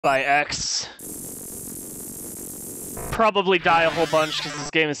by X. Probably die a whole bunch because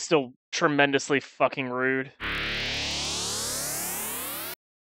this game is still tremendously fucking rude.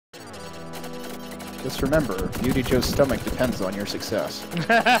 Just remember, Beauty Joe's stomach depends on your success.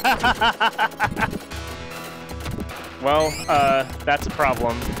 Well, that's a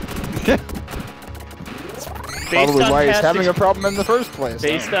problem. Probably why he's having a problem in the first place.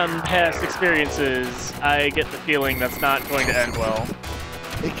 Based on past experiences, I get the feeling that's not going to end well.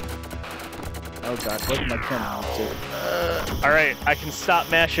 Oh god, what am I killing? Alright, I can stop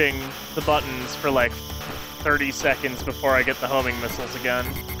mashing the buttons for like 30 seconds before I get the homing missiles again.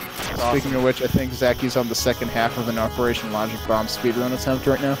 Speaking of which, I think Zaki's on the second half of an Operation Logic Bomb speedrun attempt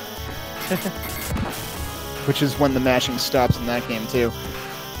right now. Which is when the mashing stops in that game too.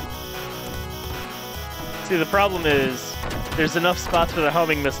 See, the problem is, there's enough spots where the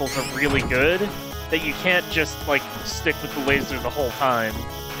homing missiles are really good that you can't just, like, stick with the laser the whole time.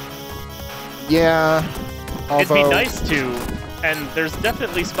 Yeah, although... It'd be nice to, and there's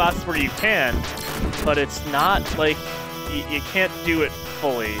definitely spots where you can, but it's not, like, you can't do it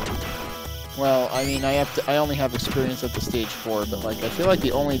fully. Well, I mean, I only have experience at the stage 4, but, like, I feel like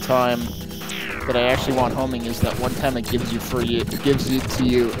the only time that I actually want homing is that one time it gives it to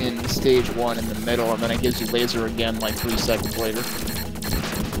you in stage 1 in the middle, and then it gives you laser again like 3 seconds later.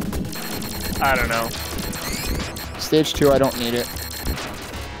 I don't know. Stage 2, I don't need it.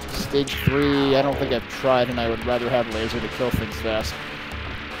 Stage 3, I don't think I've tried, and I would rather have laser to kill things fast.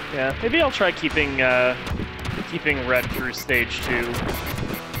 Yeah, maybe I'll try keeping red through stage 2. I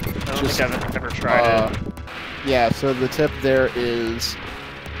don't think I've ever tried it. Yeah, so the tip there is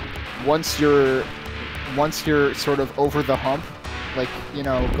once you're sort of over the hump, like, you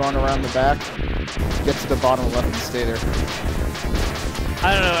know, going around the back, get to the bottom left and stay there.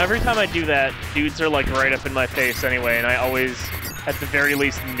 I don't know, every time I do that, dudes are like right up in my face anyway, and I always, at the very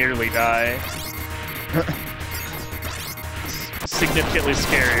least, nearly die. Significantly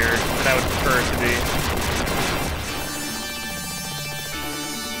scarier than I would prefer it to be.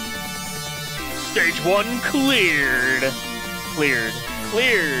 Stage 1 cleared! Cleared.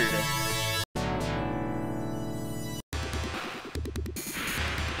 Cleared!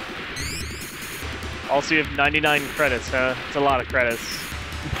 Also, you have 99 credits, huh? It's a lot of credits.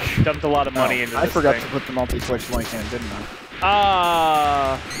 Dumped a lot of money into this I forgot thing. to put the multi-switch link in, didn't I?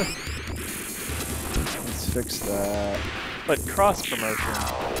 Ah! Let's fix that. But cross-promotion.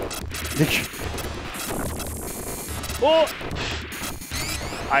 Oh!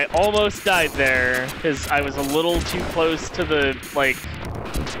 I almost died there, because I was a little too close to the, like,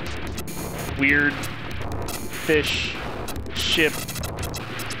 weird fish ship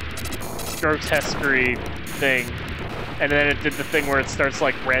grotesquerie thing. And then it did the thing where it starts,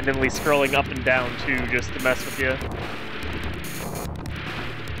 like, randomly scrolling up and down, too, just to mess with you.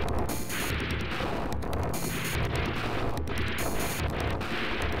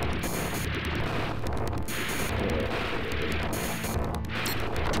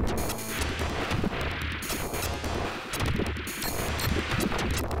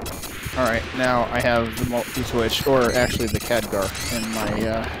 Alright, now I have the multi-switch, or actually the Khadgar, in my,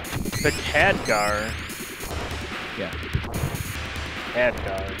 The Khadgar? Yeah.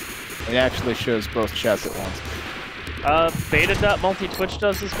 Khadgar. It actually shows both chats at once. Beta.multitwitch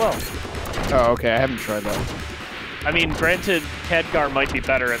does as well. Oh, okay, I haven't tried that. I mean, granted, Khadgar might be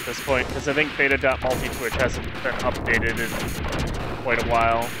better at this point, because I think beta.multitwitch hasn't been updated in quite a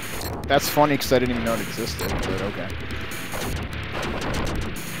while. That's funny, because I didn't even know it existed, but okay.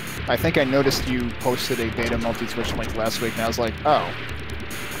 I think I noticed you posted a beta multi-switch link last week, and I was like, oh.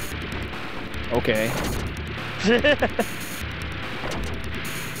 Okay.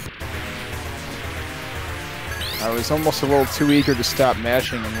 I was almost a little too eager to stop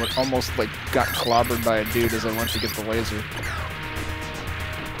mashing and almost, like, got clobbered by a dude as I went to get the laser.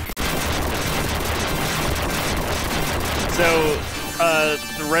 So,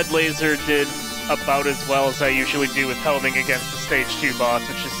 the red laser did about as well as I usually do with homing against the stage 2 boss,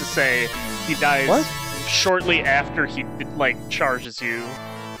 which is to say, he dies shortly after he, like, charges you.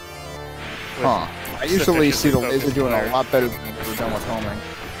 Huh. I usually see the laser doing a lot better than we're done with homing.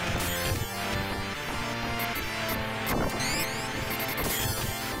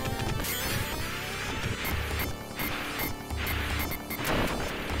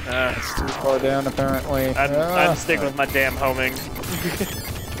 It's too far down, apparently. I'm sticking with my damn homing.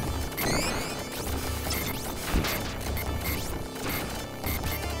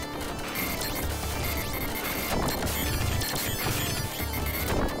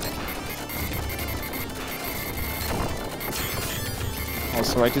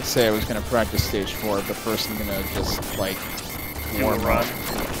 Also, I did say I was going to practice stage 4, but first I'm going to just, like, do a run.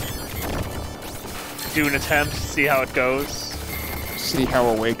 Do an attempt, see how it goes. See how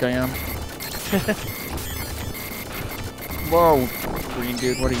awake I am. Whoa, green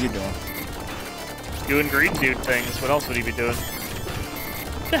dude, what are you doing? Doing green dude things. What else would he be doing?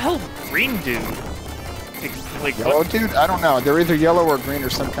 What the hell, green dude? Like, Yellow what? dude? I don't know. They're either yellow or green or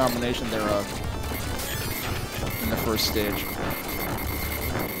some combination thereof. In the first stage.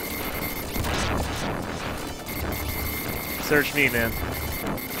 Search me, man.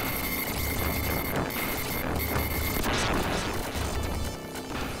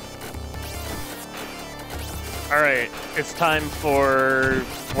 Alright, it's time for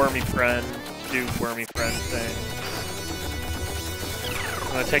Wormy Friend to do Wormy Friend things.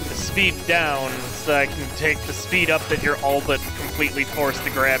 I'm gonna take the speed down so I can take the speed up that you're all but completely forced to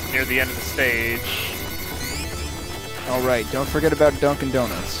grab near the end of the stage. Alright, don't forget about Dunkin'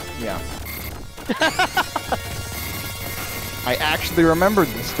 Donuts. Yeah. I actually remembered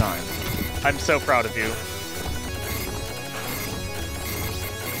this time. I'm so proud of you.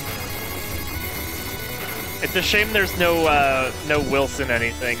 It's a shame there's no Wilson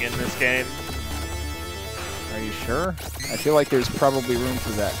anything in this game. Are you sure? I feel like there's probably room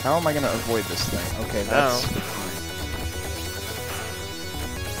for that. How am I going to avoid this thing? Okay, that's fine.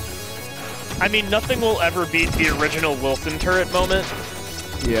 I mean, nothing will ever beat the original Wilson turret moment.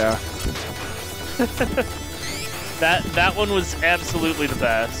 Yeah. That one was absolutely the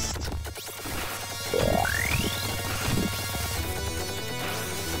best.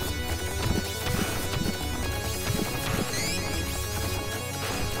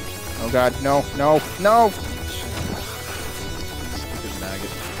 Oh god, no, no, no! Stupid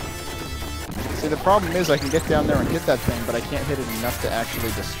maggot. See, the problem is I can get down there and hit that thing, but I can't hit it enough to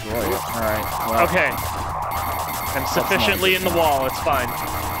actually destroy it. Alright, well... Okay. I'm sufficiently in the wall, it's fine.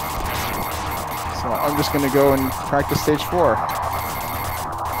 So I'm just gonna go and practice stage 4.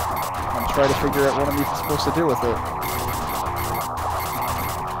 And try to figure out what I'm even supposed to do with it.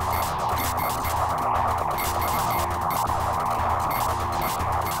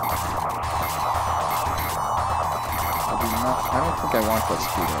 I don't think I want that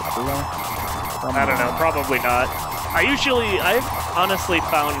speed up, do I? I don't know, probably not. I've honestly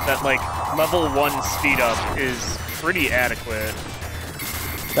found that, like, level 1 speed up is pretty adequate.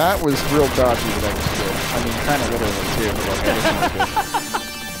 That was real dodgy that I just did. I mean, kind of literally, too, but like, I just wanted to...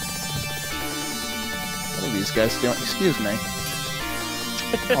 What are these guys doing? Excuse me.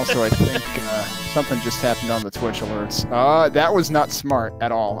 Also, I think something just happened on the Twitch alerts. That was not smart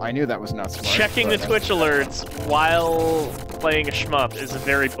at all. I knew that was not smart. Checking the Twitch alerts while playing a shmup is a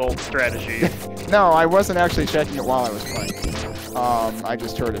very bold strategy. No, I wasn't actually checking it while I was playing. I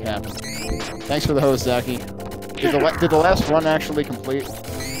just heard it happen. Thanks for the host, Zaki. Did the last run actually complete?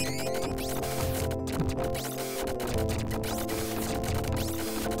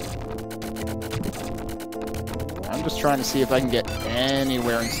 I'm just trying to see if I can get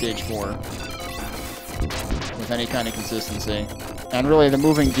anywhere in stage 4 with any kind of consistency. And really, the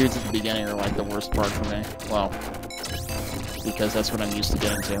moving dudes at the beginning are like the worst part for me. Well, because that's what I'm used to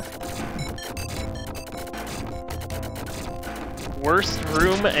getting to. Worst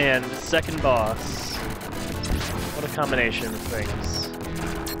room and second boss. What a combination of things.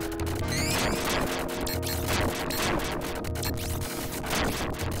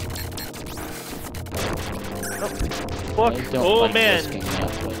 Look, oh like man,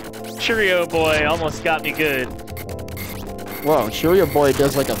 Cheerio boy almost got me good. Whoa, Cheerio boy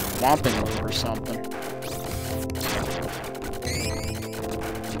does like a thwomping move or something.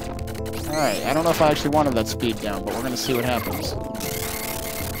 Alright, I don't know if I actually wanted that speed down, but we're gonna see what happens.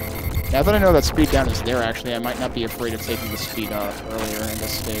 Now that I know that speed down is there, actually, I might not be afraid of taking the speed up earlier in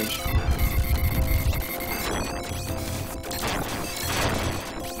this stage.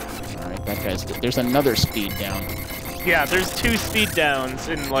 Alright, that guy's good. There's another speed down. Yeah, there's 2 speed downs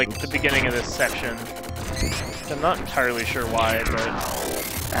in, like, the beginning of this section. I'm not entirely sure why, but...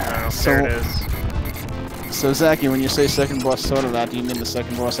 there it is. So, Zaki, when you say second boss soda that, do you mean the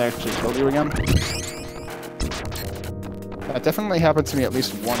second boss actually killed you again? That definitely happened to me at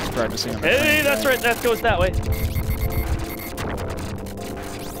least once practicing on the Hey, that's right, that goes that way.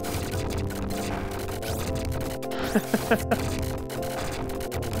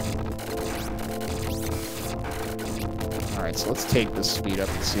 Alright, so let's take this speed up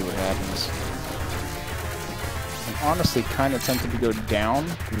and see what happens. I'm honestly kind of tempted to go down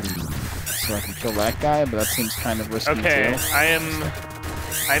so I can kill that guy, but that seems kind of risky too. Okay,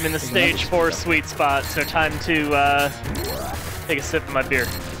 I'm in the stage 4 sweet spot, so time to take a sip of my beer.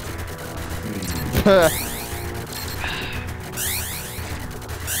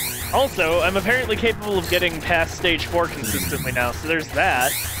 Also, I'm apparently capable of getting past stage 4 consistently now, so there's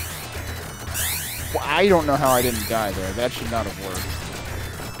that. Well, I don't know how I didn't die there. That should not have worked.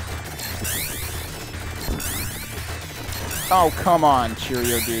 Oh, come on,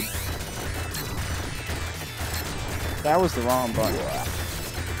 Cheerio, dude. That was the wrong button.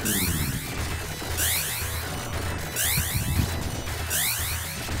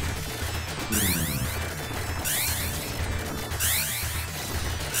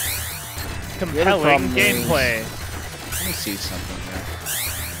 Compelling gameplay. Let me see something here.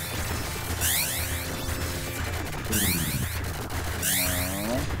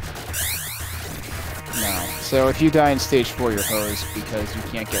 No. No. So if you die in stage 4, you're hosed because you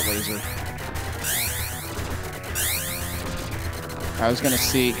can't get laser. I was gonna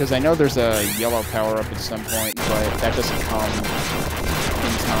see, because I know there's a yellow power-up at some point, but that doesn't come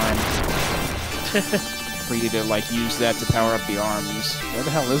in time for you to, like, use that to power up the arms. Where the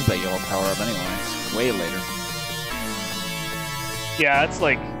hell is that yellow power-up anyway? It's way later. Yeah, it's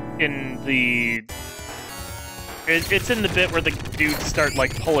like in the... It's in the bit where the dudes start,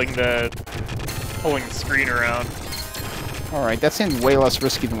 like, pulling the screen around. Alright, that seemed way less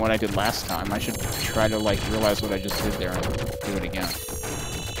risky than what I did last time. I should try to, like, realize what I just did there and do it again.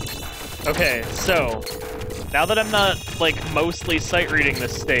 Okay, so... Now that I'm not, like, mostly sight-reading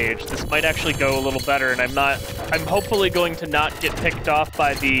this stage, this might actually go a little better, and I'm hopefully going to not get picked off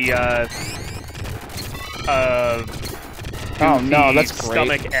by the, oh no, that's great.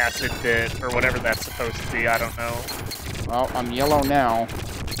 Stomach acid bit, or whatever that's supposed to be, I don't know. Well, I'm yellow now,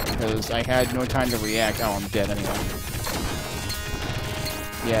 because I had no time to react. Oh, I'm dead anyway.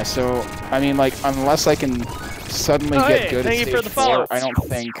 Yeah, so, I mean, like, unless I can suddenly get good at stage 4, I don't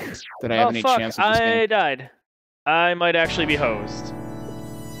think that I have any chance of this game. I died. I might actually be hosed.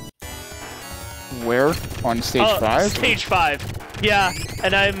 Where? On stage 5? Stage 5. Yeah,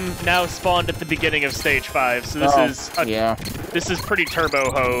 and I'm now spawned at the beginning of stage 5, so this is pretty turbo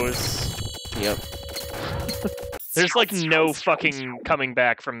hose. Yep. There's like no fucking coming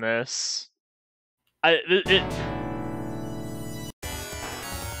back from this. Don't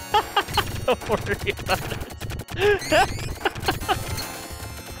worry about it.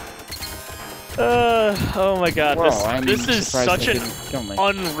 Oh my god, whoa, this is such an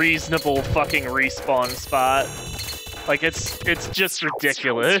unreasonable fucking respawn spot. Like, it's just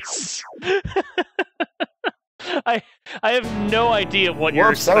ridiculous. I have no idea what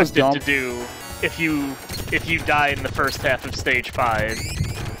you're expected to do if you die in the first half of stage 5.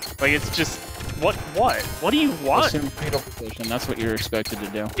 Like, it's just what do you want? Assume fatal position. That's what you're expected to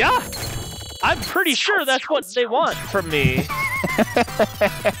do. Yeah, I'm pretty sure that's what they want from me.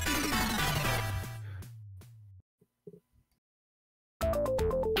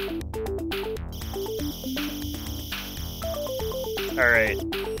 Alright.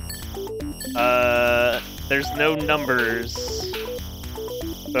 There's no numbers.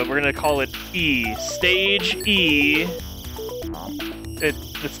 But we're gonna call it E. Stage E.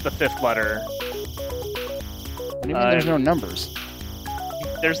 It's the 5th letter. What do you mean there's no numbers?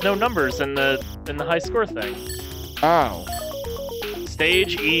 There's no numbers in the high score thing. Oh.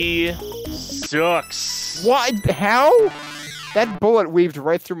 Stage E sucks. What? How? That bullet weaved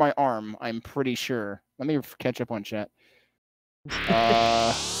right through my arm, I'm pretty sure. Let me catch up on chat.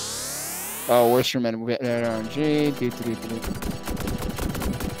 Oh, worst from RNG.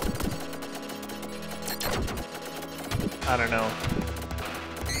 I don't know.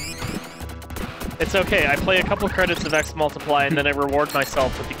 It's okay, I play a couple credits of X Multiply and then I reward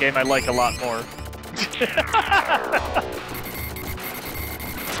myself with the game I like a lot more.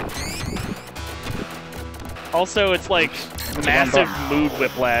 Also, it's like massive mood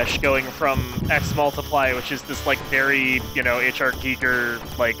whiplash going from X Multiply, which is this like very, you know, HR Giger,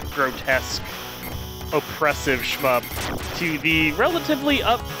 like grotesque, oppressive shmup, to the relatively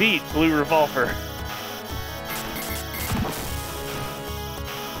upbeat Blue Revolver.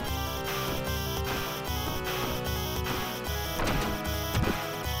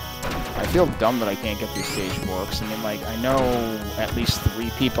 I feel dumb that I can't get through stage 4, because I mean, like, I know at least 3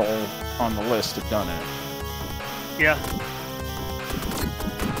 people on the list have done it. Yeah.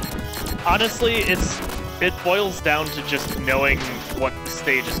 Honestly, it boils down to just knowing what the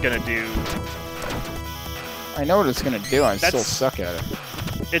stage is gonna do. I know what it's gonna do, I still suck at it.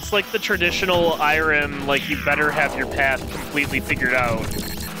 It's like the traditional IRM, like, you better have your path completely figured out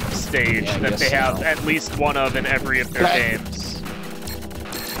stage that they have at least one of in every of their games.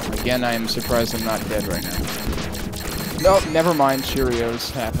 Again, I am surprised I'm not dead right now. Nope, never mind, Cheerios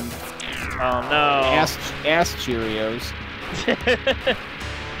happened. Oh no. Ass Cheerios.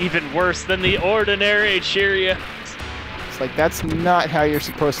 Even worse than the ordinary Cheerios. Like, that's not how you're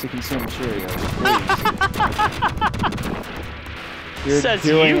supposed to consume Cheerios. You're Says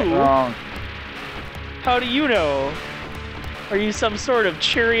doing you. it wrong. How do you know? Are you some sort of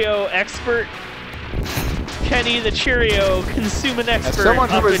Cheerio expert? Kenny the Cheerio consuming expert As someone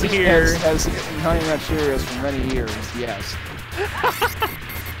who up in here. has eaten Honey Nut Cheerios for many years, yes.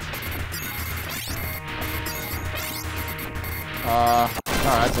 Oh,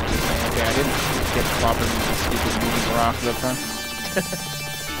 that's interesting. Okay, I didn't get clobbered with the stupid moving rock that time.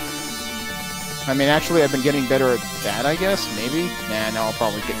 I mean, actually, I've been getting better at that, I guess. Maybe? Nah, now I'll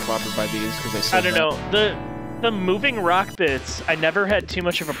probably get clobbered by these because I said I don't know. The moving rock bits, I never had too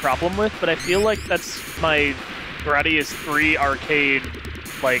much of a problem with, but I feel like that's my Gradius 3 arcade,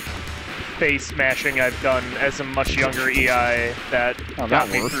 like, face mashing I've done as a much younger EI that got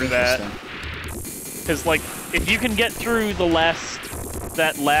me through that. Because, like, if you can get through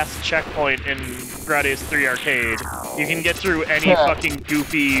that last checkpoint in Gradius 3 arcade, you can get through any fucking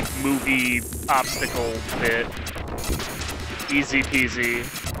goofy movie obstacle bit. Easy peasy.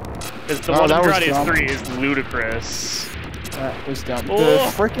 Because the one in Gradius 3 is ludicrous. That was dumb. Oh. The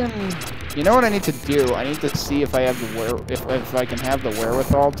frickin'... You know what I need to do? I need to see if I have the if I can have the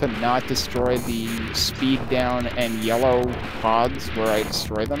wherewithal to not destroy the speed down and yellow pods where I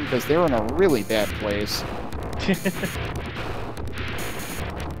destroy them, because they're in a really bad place.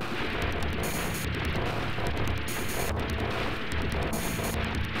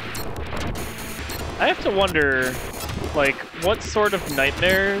 I have to wonder, like, what sort of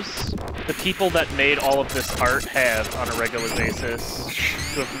nightmares the people that made all of this art have on a regular basis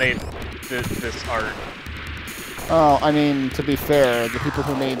to have made this art. Oh, I mean, to be fair, the people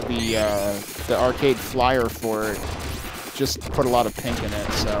who made the arcade flyer for it just put a lot of pink in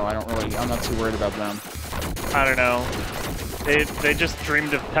it, so I'm not too worried about them. I don't know. They just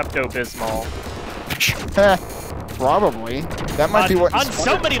dreamed of Pepto-Bismol. Probably. That might be what... On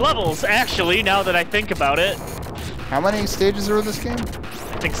so many levels, actually, now that I think about it. How many stages are in this game?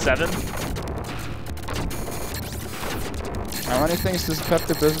 I think 7. How many things does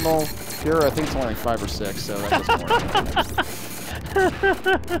Pepto-Bismol cure? I think it's only 5 or 6, so that doesn't work.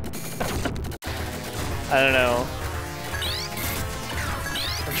 I don't know.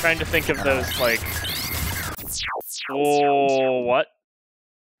 I'm trying to think of those, like... Whoa, what?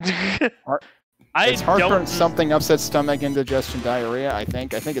 It's heartburn, something, upset stomach, indigestion, diarrhea, I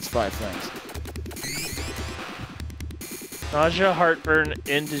think. I think it's 5 things. Nausea, heartburn,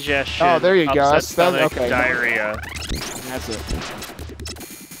 indigestion, oh, there you go. upset stomach, okay. diarrhea. That's it.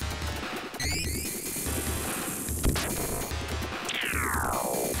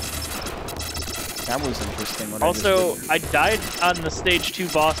 That was interesting. Also, I died on the stage 2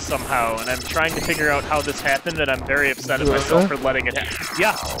 boss somehow, and I'm trying to figure out how this happened, and I'm very upset at myself for letting it happen.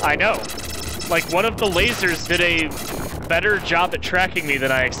 Yeah, I know. Like, one of the lasers did a better job at tracking me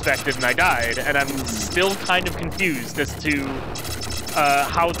than I expected, and I died, and I'm still kind of confused as to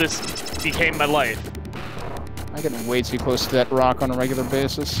how this became my life. I get way too close to that rock on a regular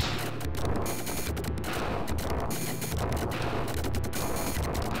basis.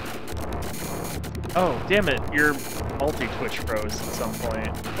 Oh, damn it, your multi-Twitch froze at some point.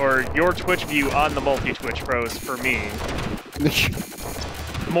 Or your Twitch view on the multi-Twitch froze for me.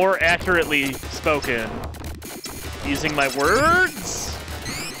 More accurately spoken. Using my words?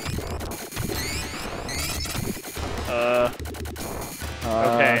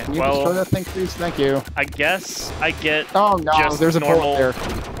 Okay, can you well... destroy that thing, please? Thank you. I guess I get oh, no, just there's a normal... bullet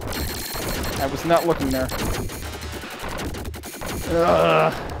there. I was not looking there.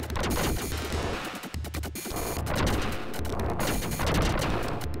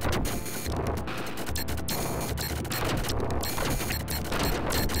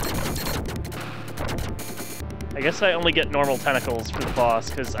 I guess I only get normal tentacles for the boss,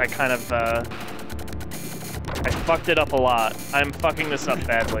 because I kind of, I fucked it up a lot. I'm fucking this up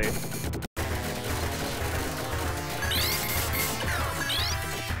badly.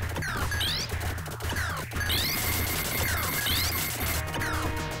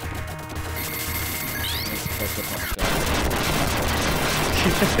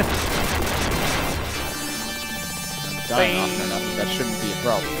 Dying off or nothing, that shouldn't be a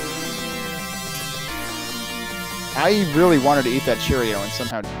problem. I really wanted to eat that Cheerio and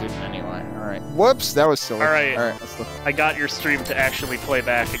somehow didn't anyway. Alright. Whoops, that was silly. Alright, let's look. I got your stream to actually play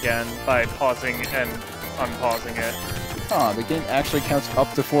back again by pausing and unpausing it. Oh, the game actually counts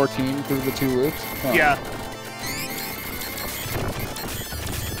up to 14 through the 2 loops? Oh. Yeah.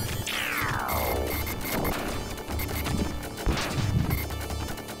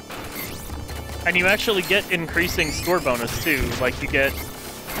 And you actually get increasing score bonus too, like you get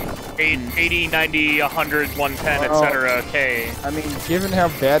 80, 90, 100, 110, etc. K. I mean, given how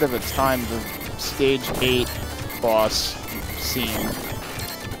bad of a time the Stage 8 boss seemed.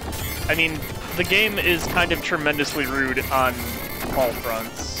 I mean, the game is kind of tremendously rude on all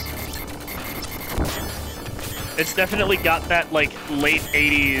fronts. It's definitely got that, like, late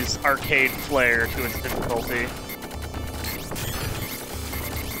 80s arcade flair to its difficulty.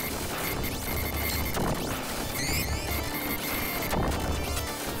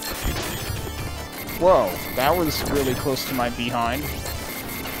 Whoa, that was really close to my behind.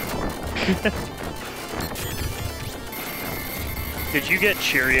 Did you get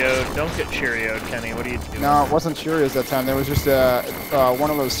Cheerio'd? Don't get Cheerio'd, Kenny. What are you doing? No, it wasn't Cheerios that time. There was just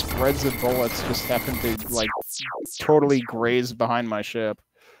one of those spreads of bullets just happened to, like, totally graze behind my ship.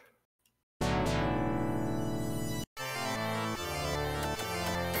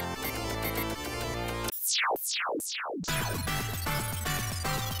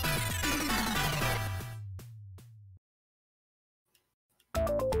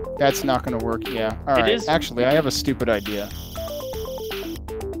 That's not gonna work, yeah. Alright, actually, I have a stupid idea.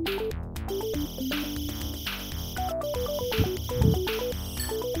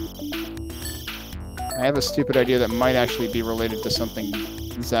 I have a stupid idea that might actually be related to something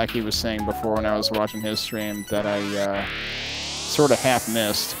Zaki was saying before when I was watching his stream that I sort of half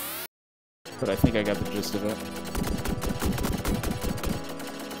missed. But I think I got the gist of it.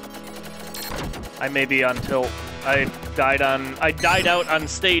 I may be on tilt. I died out on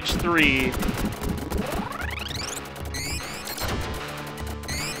stage 3.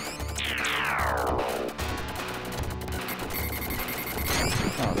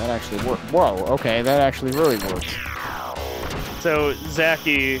 Oh, that actually worked. Whoa, okay, that actually really works. So,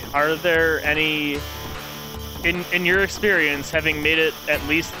 Zaki, are there any, in your experience, having made it at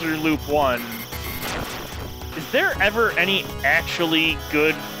least through loop 1, is there ever any actually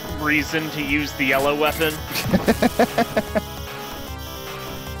good reason to use the yellow weapon?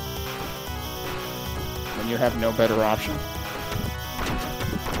 When you have no better option?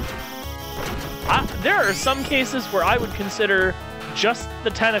 There are some cases where I would consider just the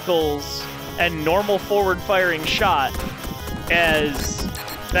tentacles and normal forward-firing shot as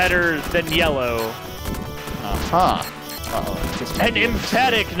better than yellow. Uh-huh. Uh-oh. An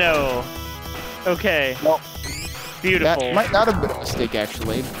emphatic no! Okay. Well, beautiful. That might not have been a mistake,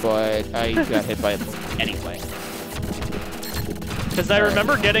 actually, but I got hit by it anyway. Because I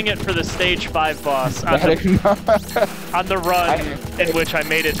remember getting it for the stage 5 boss on the run in which I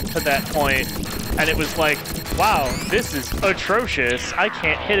made it to that point, and it was like, wow, this is atrocious. I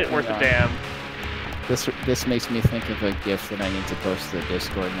can't hit it worth a damn. This makes me think of a GIF that I need to post to the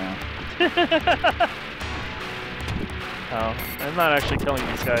Discord now. Oh, I'm not actually killing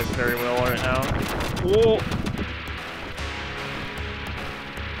these guys very well right now. Whoa!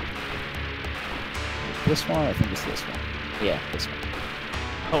 This one? I think it's this one. Yeah, this one.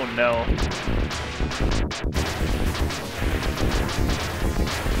 Oh no.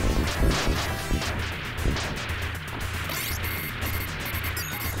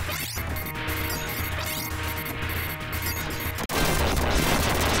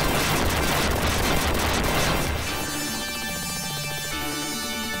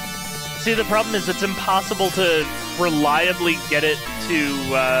 See, the problem is it's impossible to reliably get it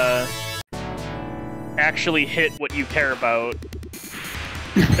to actually hit what you care about.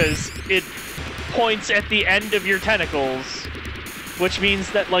 Because it points at the end of your tentacles, which means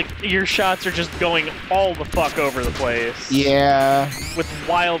that, like, your shots are just going all the fuck over the place. Yeah. With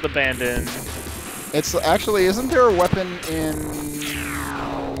wild abandon. It's actually, isn't there a weapon in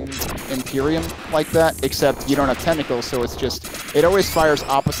Imperium like that? Except you don't have tentacles, so it's just, it always fires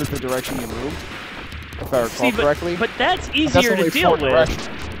opposite the direction you move, if I recall correctly. But that's easier to deal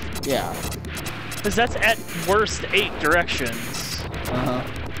with. Yeah. Because that's at worst 8 directions. Uh-huh.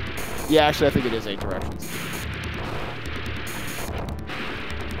 Yeah, actually, I think it is 8 directions.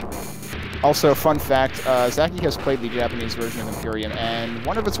 Also, fun fact, Zaki has played the Japanese version of Imperium, and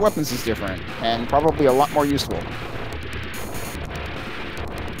one of its weapons is different, and probably a lot more useful.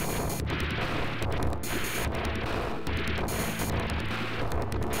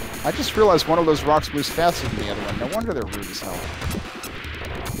 I just realized one of those rocks moves faster than the other one. No wonder they're rude as hell.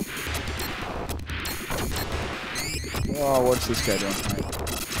 Oh, what's this guy doing tonight?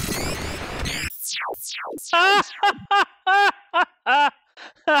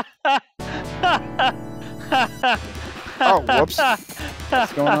 Oh, whoops.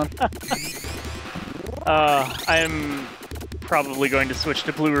 What's going on? I'm probably going to switch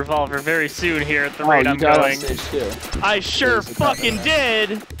to blue revolver very soon here at the rate I'm going. I sure fucking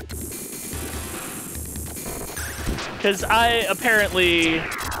did! Because I apparently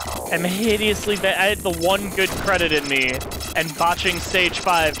am hideously bad. I had the one good credit in me, and botching stage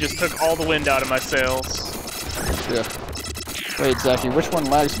 5 just took all the wind out of my sails. Yeah. Wait, Zachy, which one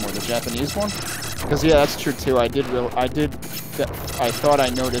lags more, the Japanese one? Because yeah, that's true too. I thought I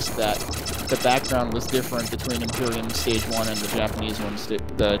noticed that the background was different between Imperium Stage 1 and the Japanese one,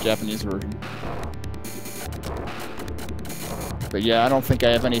 the Japanese version. But yeah, I don't think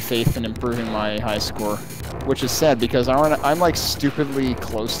I have any faith in improving my high score, which is sad because I'm like stupidly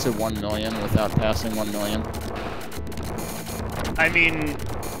close to 1 million without passing 1 million. I mean,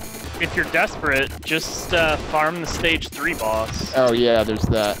 if you're desperate, just farm the stage 3 boss. Oh yeah, there's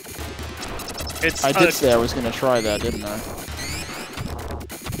that. I did say I was gonna try that, didn't I?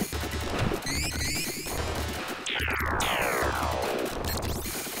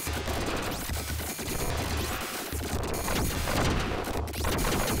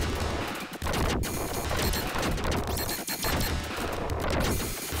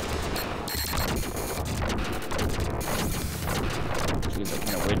 Jeez, I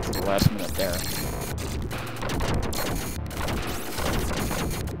can't wait until the last minute there.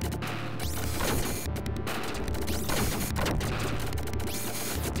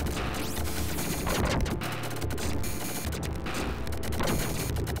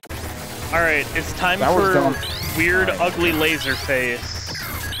 Alright, it's time for weird, ugly laser face.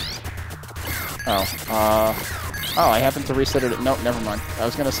 Oh, I happened to reset it. Nope, never mind. I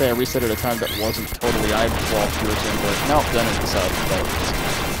was gonna say I reset at a time that wasn't totally eyeball piercing, but nope, then it decided.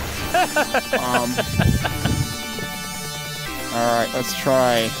 Alright, let's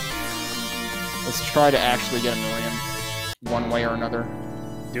try to actually get 1 million, one way or another.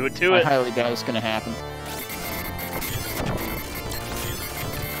 Do it to it. I highly doubt it's gonna happen.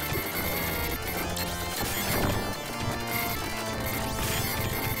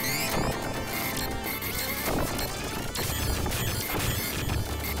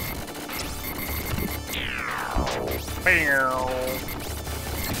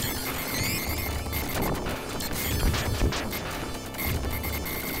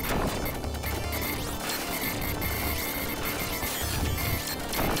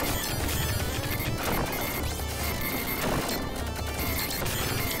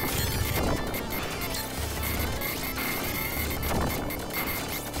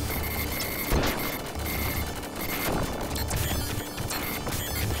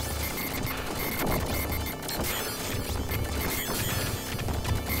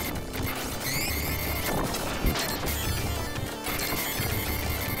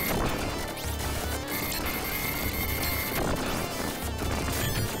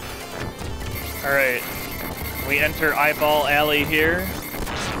 Alright, we enter Eyeball Alley here.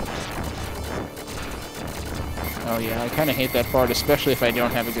 Oh yeah, I kind of hate that part, especially if I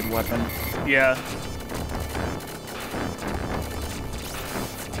don't have a good weapon. Yeah.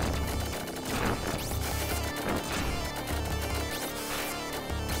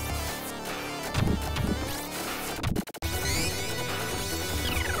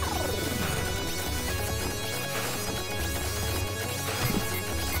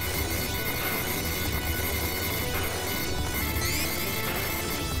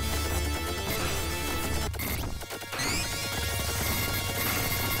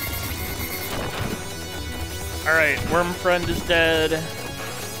 Alright, Worm Friend is dead.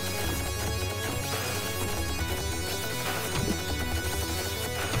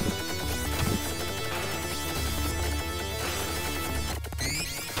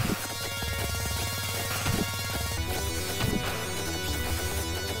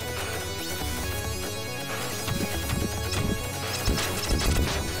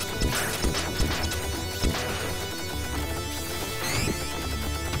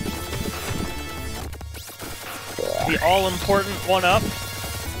 The all-important one-up.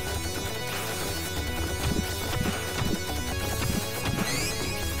 But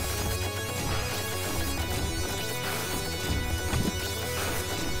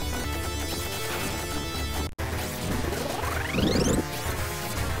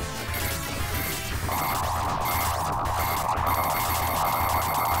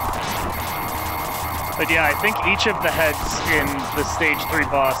yeah, I think each of the heads in the Stage 3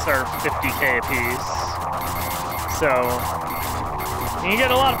 boss are 50k apiece. So, you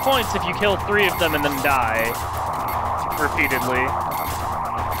get a lot of points if you kill 3 of them and then die repeatedly.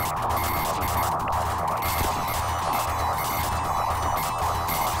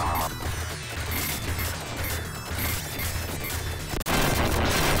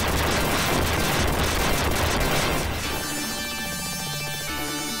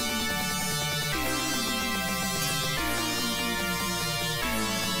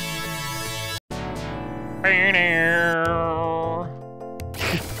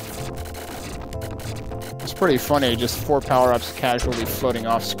 pretty funny, just 4 power-ups casually floating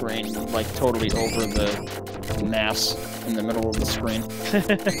off screen, like totally over the mass in the middle of the screen.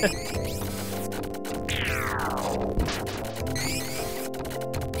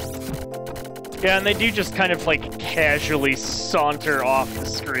 Yeah, and they do just kind of like casually saunter off the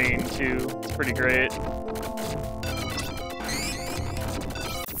screen too. It's pretty great.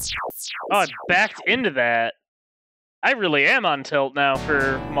 Oh, it backed into that. I really am on tilt now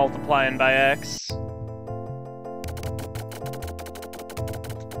for multiplying by X.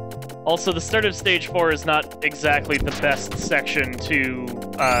 Also, the start of stage 4 is not exactly the best section to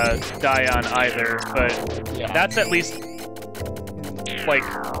die on either, but yeah, that's at least like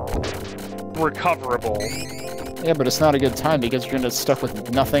recoverable. Yeah, but it's not a good time because you're gonna stuck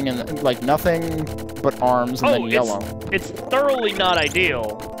with nothing and like nothing but arms and then yellow. It's thoroughly not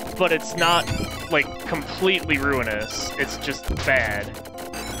ideal, but it's not like completely ruinous. It's just bad.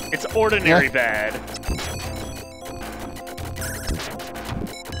 It's ordinary bad.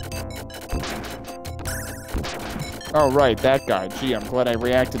 Oh right, that guy. Gee, I'm glad I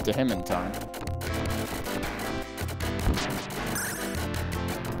reacted to him in time.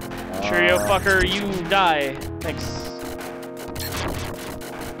 Cheerio, fucker, you die. Thanks.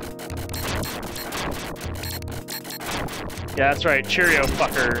 Yeah, that's right. Cheerio,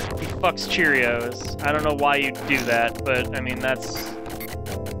 fucker. He fucks Cheerios. I don't know why you'd do that, but I mean, that's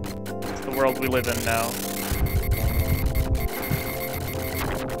the world we live in now.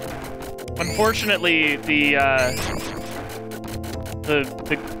 Unfortunately, the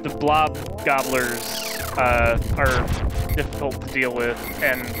blob gobblers are difficult to deal with,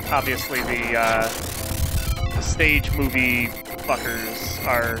 and obviously the stage movie fuckers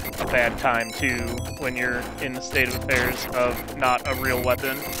are a bad time too when you're in the state of affairs of not a real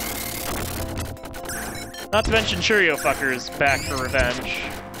weapon. Not to mention Cheerio fuckers back for revenge.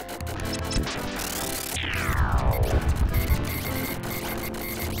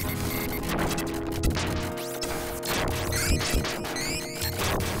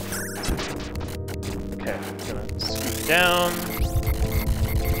 Okay, I'm gonna scoot down.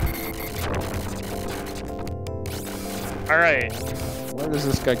 Alright. Where does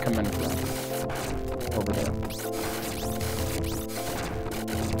this guy come in from? Over there.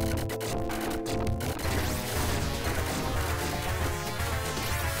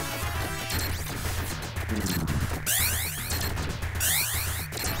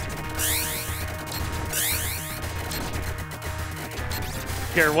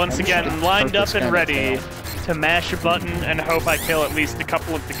 Here, once again, lined up and ready to mash a button and hope I kill at least a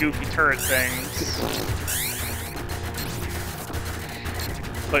couple of the goofy turret things.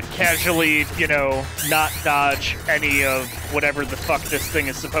 But casually, you know, not dodge any of whatever the fuck this thing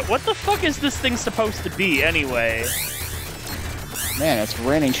is supposed... What the fuck is this thing supposed to be, anyway? Man, it's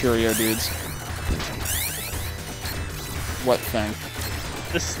raining Cheerio dudes. What thing?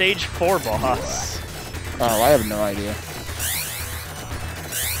 The stage 4 boss. Oh, I have no idea.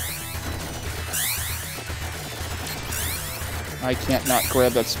 I can't not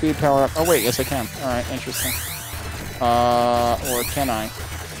grab that speed power up. Oh wait, yes I can. Alright, interesting. Or can I?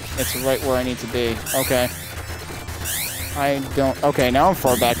 It's right where I need to be. Okay. I don't... Okay, now I'm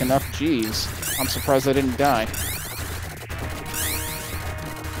far back enough. Jeez. I'm surprised I didn't die.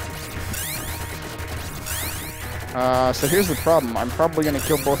 So here's the problem. I'm probably gonna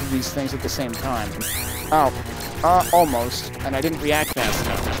kill both of these things at the same time. Ow. Almost. And I didn't react fast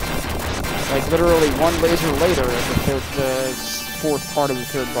enough. Like, literally one laser later, the fourth part of the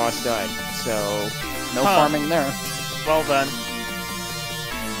third boss died. So, no farming there. Well done.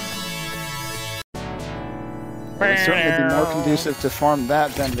 It would certainly be more conducive to farm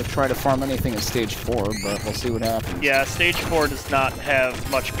that than to try to farm anything at stage 4, but we'll see what happens. Yeah, stage 4 does not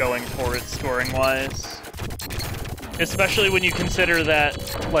have much going for it scoring-wise. Especially when you consider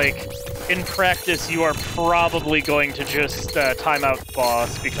that, like, in practice you are probably going to just time out the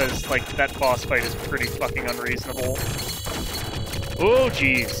boss, because, like, that boss fight is pretty fucking unreasonable. Oh,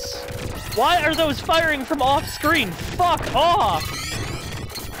 jeez. Why are those firing from off-screen? Fuck off!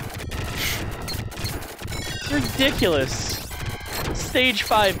 It's ridiculous. Stage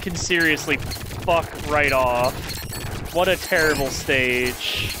 5 can seriously fuck right off. What a terrible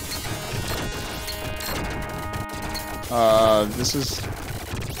stage. This is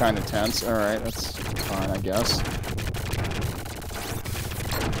kind of tense. Alright, that's fine, I guess.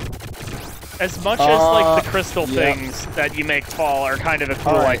 As much as, like, the crystal things that you make fall are kind of a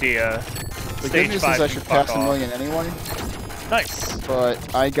cool idea. The good news is I should pass a million anyway. Nice.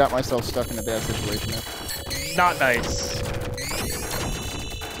 But I got myself stuck in a bad situation there. Not nice.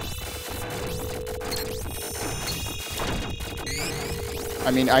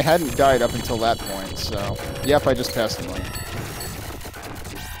 I mean, I hadn't died up until that point, so... Yep, I just passed the line.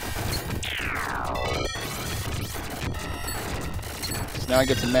 So now I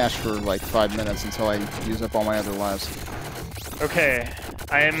get to mash for like 5 minutes until I use up all my other lives. Okay,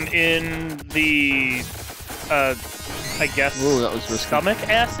 I am in the, I guess, ooh, that was risky. stomach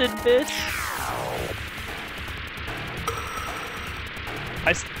acid bit?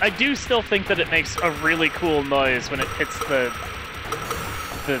 I do still think that it makes a really cool noise when it hits the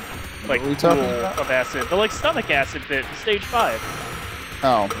like, pool of acid. The, like, stomach acid bit in stage 5.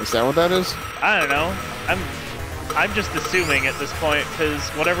 Oh, is that what that is? I don't know. I'm just assuming at this point, because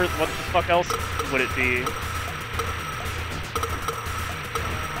what the fuck else would it be?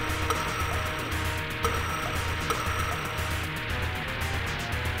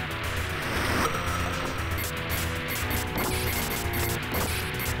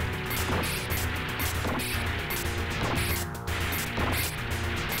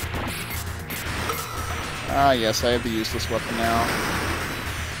 Ah, yes, I have the useless weapon now.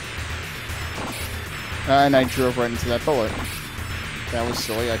 And I drove right into that bullet. That was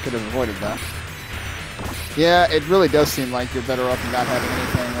silly, I could have avoided that. Yeah, it really does seem like you're better off not having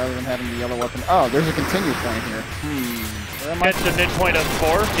anything rather than having the yellow weapon. Oh, there's a continue point here. Where am I? At the midpoint of 4?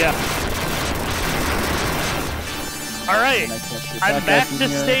 Yeah. Alright, I'm back to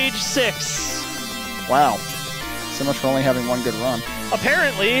stage 6. Wow. So much for only having one good run.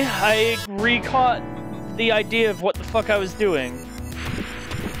 Apparently, I recaught the idea of what the fuck I was doing.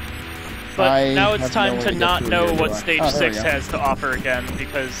 But now it's time to not know what stage 6 has to offer again,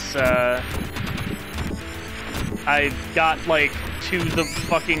 because I got, like, to the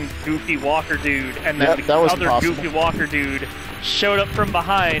fucking goofy walker dude, and then the other goofy walker dude showed up from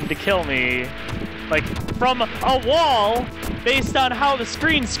behind to kill me. Like, from a wall, based on how the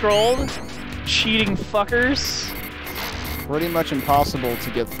screen scrolled. Cheating fuckers. Pretty much impossible to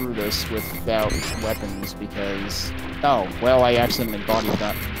get through this without weapons, because... Oh, well, I accidentally bodied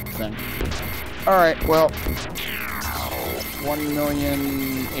that thing. Alright, well...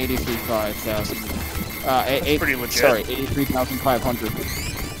 1,083,500. Pretty legit. Sorry, 83,500.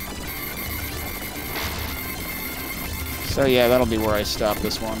 So yeah, that'll be where I stop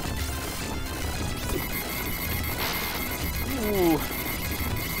this one. Ooh.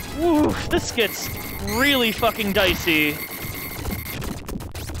 Ooh, this gets really fucking dicey.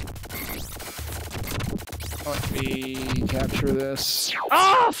 Let me capture this.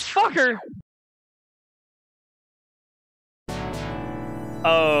 Oh, fucker!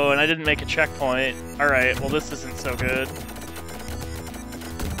 Oh, and I didn't make a checkpoint. Alright, well this isn't so good.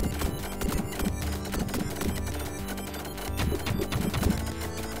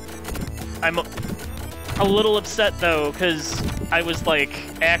 I'm a little upset though, because I was like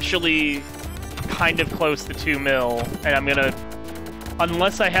actually kind of close to 2 mil, and I'm gonna,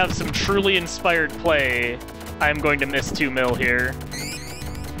 unless I have some truly inspired play, I'm going to miss 2 mil here.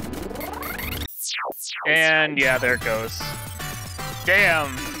 And yeah, there it goes.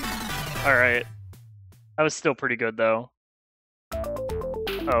 Damn! Alright. That was still pretty good though.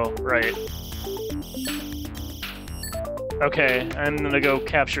 Oh, right. Okay, I'm gonna go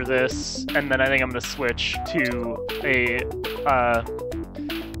capture this, and then I think I'm gonna switch to a, a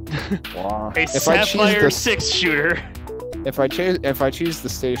Sapphire 6 shooter. If I choose the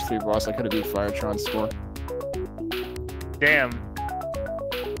stage 3 boss, I could have beat Firetron's score. Damn.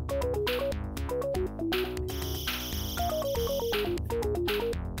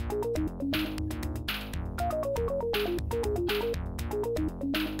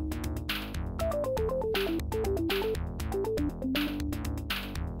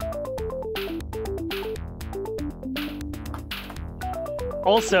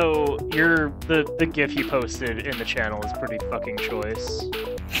 Also, the GIF you posted in the channel is pretty fucking choice.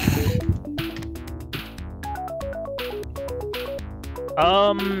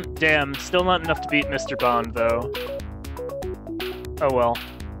 Damn, still not enough to beat Mr. Bond, though. Oh well.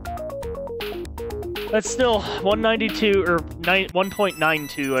 That's still 192, or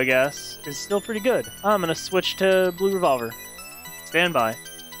 1.92, I guess, is still pretty good. I'm gonna switch to Blue Revolver. Stand by.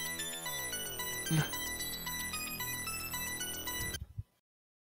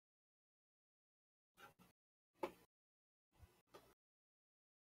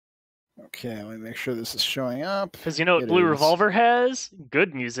 Okay, let me make sure this is showing up. Because you know what Blue Revolver has?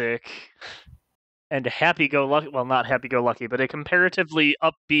 Good music. And happy-go-lucky, well, not happy-go-lucky, but a comparatively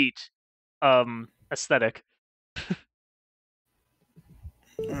upbeat aesthetic.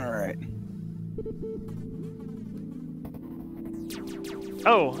 Alright.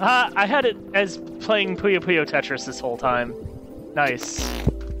 Oh, I had it as playing Puyo Puyo Tetris this whole time. Nice.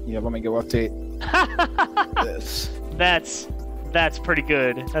 Yeah, let me go update this. That's That's pretty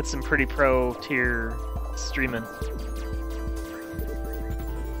good. That's some pretty pro tier streaming.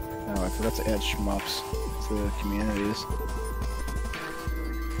 Oh, I forgot to add shmups to the communities.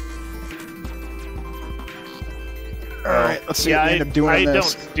 Alright, let's see what we end up doing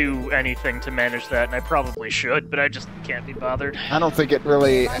this. I don't do anything to manage that, and I probably should, but I just can't be bothered. I don't think it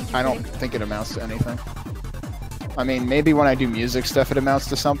amounts to anything. I mean, maybe when I do music stuff it amounts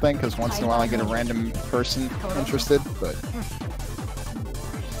to something, because once in a while I get a random person interested, but...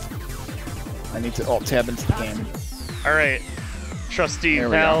 I need to alt-tab into the game. Alright. Trusty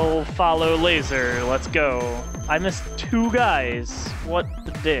Val follow laser, let's go. I missed 2 guys. What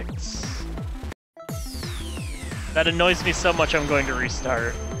the dicks? That annoys me so much I'm going to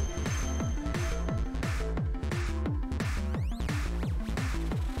restart.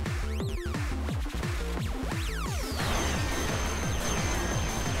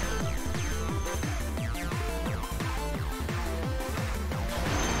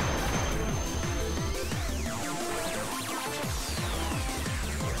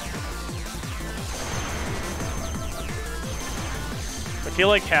 I feel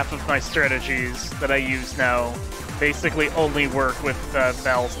like half of my strategies that I use now basically only work with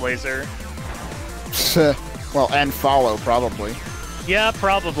Val's laser. Well, and follow, probably. Yeah,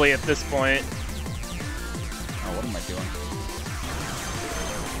 probably at this point. Oh, what am I doing?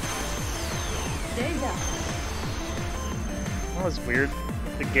 That was weird.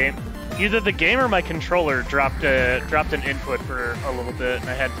 The game... Either the game or my controller dropped an input for a little bit, and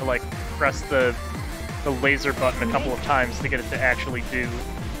I had to, like, press the laser button a couple of times to get it to actually do.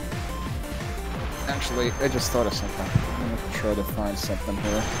 Actually, I just thought of something. I'm gonna try to find something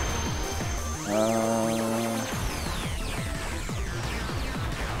here.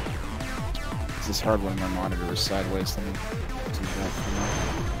 This is hard when my monitor is sideways. Let me do that for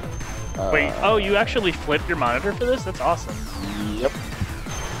now. Wait, oh, you actually flipped your monitor for this? That's awesome. Yep.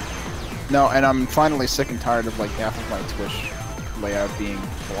 No, and I'm finally sick and tired of like half of my Twitch layout being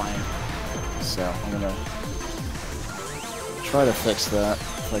blank. So I'm gonna try to fix that.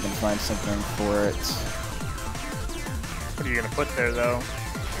 If I can find something for it. What are you gonna put there, though?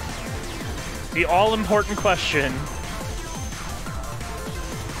 The all-important question.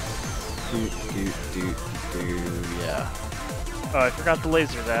 Yeah. Oh, I forgot to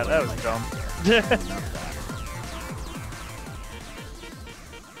laser that. That was dumb.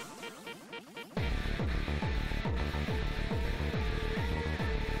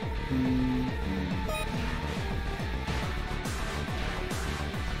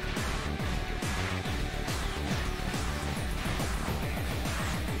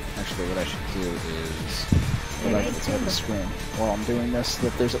 Actually, what I should do is put up on the screen while I'm doing this, so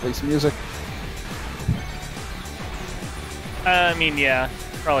that there's at least music. I mean, yeah,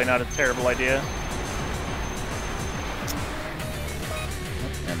 probably not a terrible idea.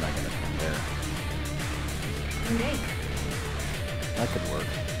 What am I gonna put there? That could work.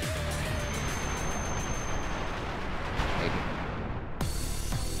 Maybe.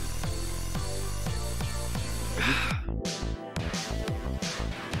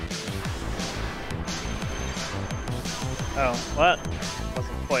 Oh, well, that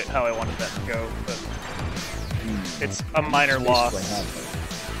wasn't quite how I wanted that to go, but it's a minor loss. This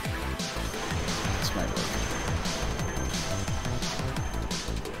might work.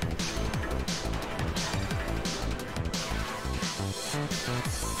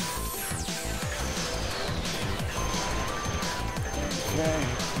 Okay,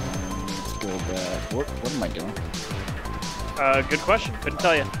 let's go back. What am I doing? Good question. Couldn't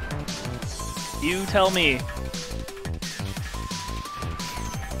tell you. You tell me.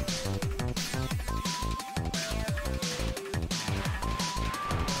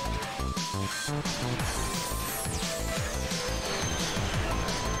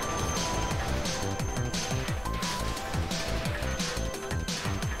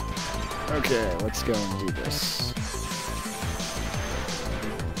 Okay, let's go and do this.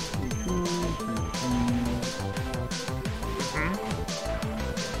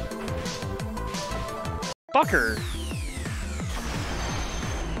 Fucker.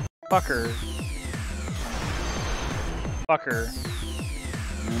 Fucker. Fucker.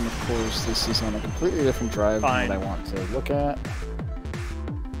 And of course, this is on a completely different drive than what I want to look at.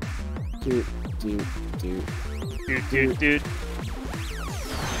 Dude.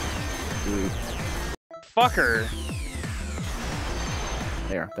 Fucker.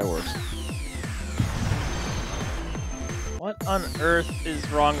 There, that works. What on earth is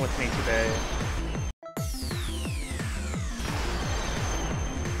wrong with me today?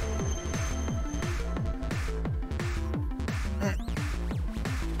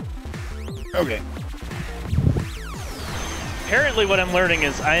 Okay. Apparently what I'm learning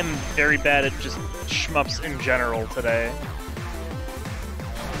is I am very bad at just shmups in general today.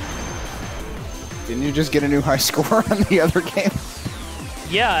 Didn't you just get a new high score on the other game?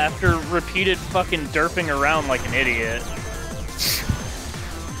 Yeah, after repeated fucking derping around like an idiot.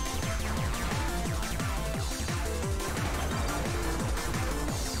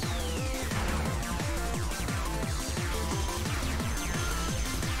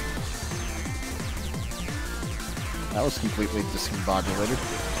 That was completely discombobulated.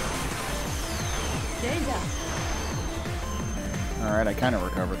 Alright, I kind of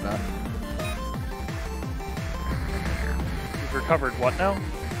recovered that. You've recovered what now?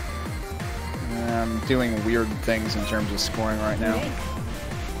 I'm doing weird things in terms of scoring right now.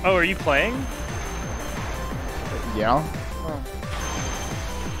 Oh, are you playing? Yeah? Oh.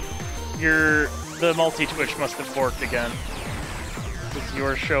 The multi-twitch must have worked again. Because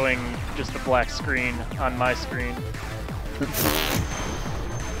you're showing just a black screen on my screen.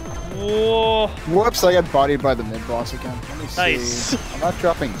 Whoa! Whoops, I got bodied by the mid-boss again. Let me see. Nice. I'm not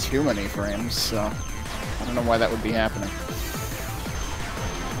dropping too many frames, so I don't know why that would be happening.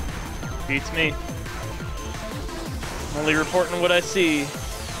 Beats me. I'm only reporting what I see.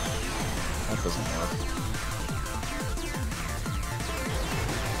 That doesn't work.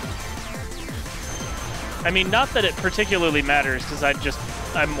 I mean, not that it particularly matters, because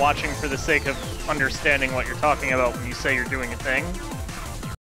I'm watching for the sake of understanding what you're talking about when you say you're doing a thing.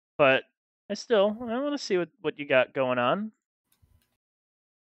 But I want to see what you got going on.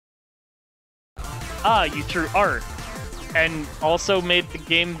 Ah, you threw art. And also made the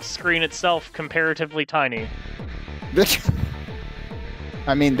game screen itself comparatively tiny.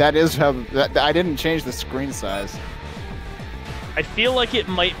 I mean, that is how... I didn't change the screen size. I feel like it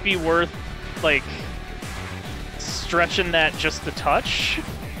might be worth, like, stretching that just a touch.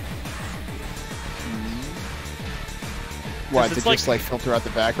 What, to just, like, filter out the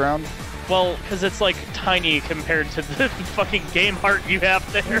background? Well, because it's, like, tiny compared to the fucking game art you have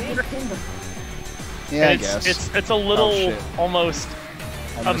there. Yeah, I guess. It's a little, almost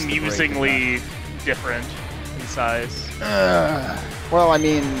amusingly different in size. Well, I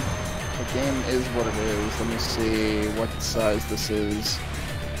mean, the game is what it is. Let me see what size this is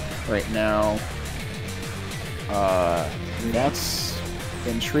right now. That's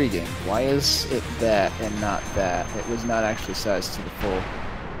intriguing. Why is it that and not that? It was not actually sized to the full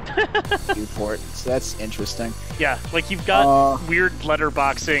viewport, so that's interesting. Yeah, like you've got weird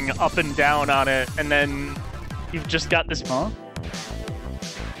letterboxing up and down on it, and then you've just got this. Huh?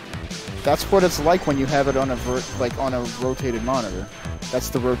 That's what it's like when you have it on a on a rotated monitor. That's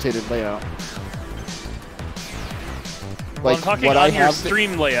the rotated layout. Well, I'm talking on your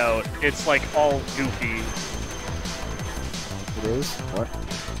stream layout. It's like all goofy. It is? What?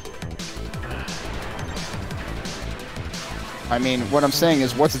 I mean, what I'm saying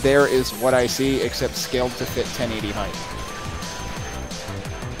is what's there is what I see, except scaled to fit 1080 height.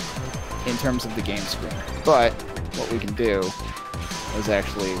 In terms of the game screen. But, what we can do is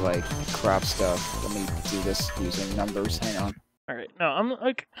actually, like, crop stuff. Let me do this using numbers. Hang on. Alright, no, I'm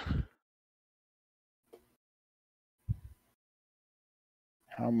like...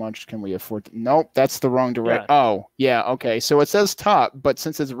 How much can we afford to... Nope, that's the wrong direction. Yeah. Oh, yeah, okay. So it says top, but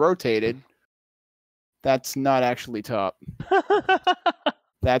since it's rotated, that's not actually top.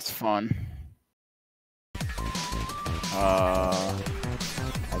 That's fun. I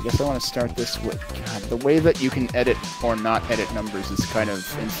guess I want to start this with... God, the way that you can edit or not edit numbers is kind of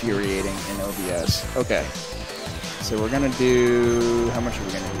infuriating in OBS. Okay. So we're going to do... How much are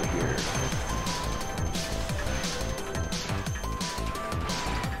we going to do here?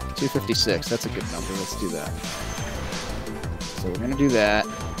 256. That's a good number. Let's do that. So we're going to do that.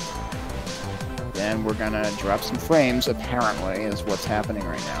 Then we're going to drop some frames, apparently, is what's happening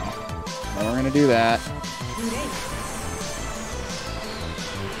right now. Then we're going to do that.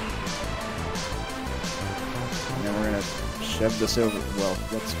 And then we're going to shove this over. Well,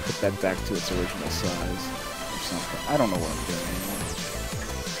 let's put that back to its original size or something. I don't know what I'm doing anymore.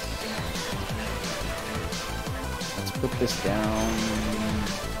 Let's put this down,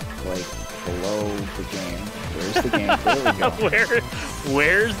 like, below the game. Where's the game? There we go.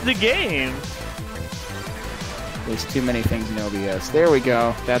 Where's the game? There's too many things in OBS. There we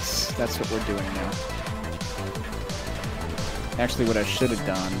go. That's what we're doing now. Actually, what I should have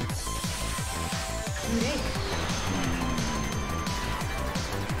done...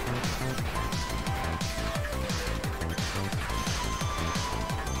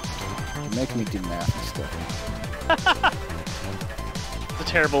 You're making me do math and stuff. It's a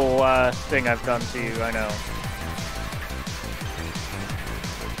terrible thing I've done to you, I know.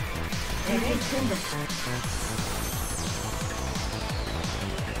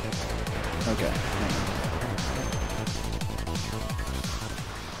 Okay.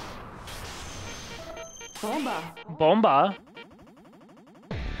 Bomba. Bomba.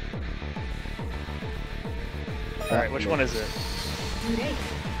 Alright, which one is it? Snake.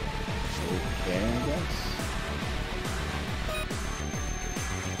 Okay, I guess.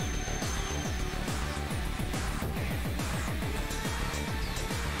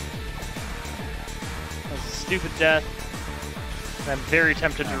 That's a stupid death. I'm very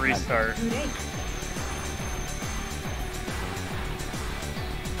tempted to restart.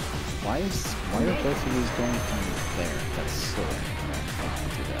 Why are both of these going from there? That's so I'll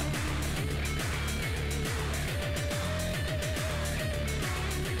do that.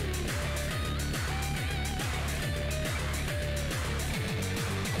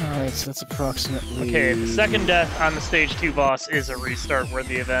 Alright, so that's approximately... Okay, the second death on the stage 2 boss is a restart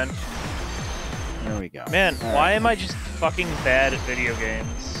worthy event. There we go. Man, why am I just fucking bad at video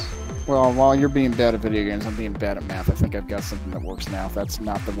games? Well, while you're being bad at video games, I'm being bad at math. I think I've got something that works now. That's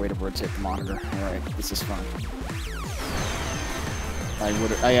not the way to rotate the monitor. Alright, this is fun.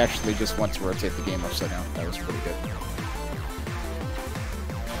 I actually just want to rotate the game upside down. That was pretty good.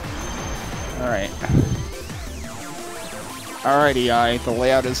 Alright. Alrighty, the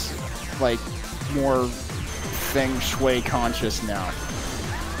layout is, like, more feng shui conscious now.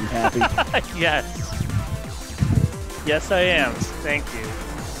 You happy? Yes. Yes, I am. Thank you.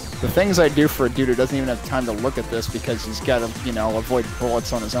 The things I do for a dude who doesn't even have time to look at this because he's got to, you know, avoid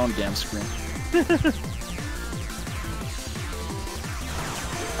bullets on his own damn screen.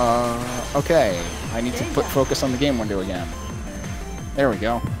 Okay. I need to put focus on the game window again. There we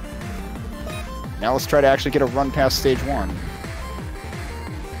go. Now let's try to actually get a run past stage 1.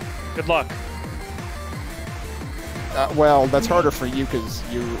 Good luck. Well, that's harder for you because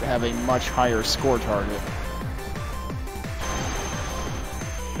you have a much higher score target.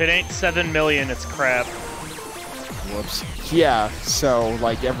 If it ain't 7 million, it's crap. Whoops. Yeah, so,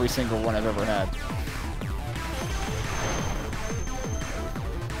 like, every single one I've ever had.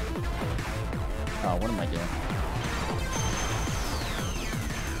 Oh, what am I doing?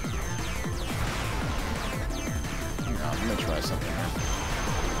 Hang on, let me try something here.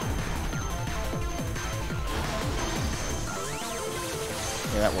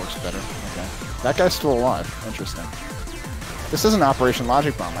 Yeah, that works better. Okay. That guy's still alive. Interesting. This isn't Operation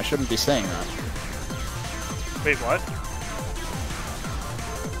Logic Bomb. I shouldn't be saying that. Wait, what?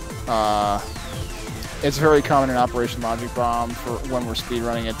 It's very common in Operation Logic Bomb for when we're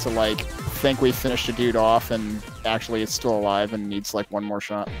speedrunning it to, like, think we finished a dude off and actually it's still alive and needs, like, one more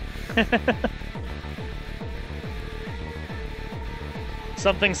shot.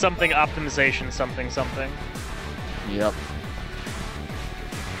 Something, something, optimization, something, something. Yep.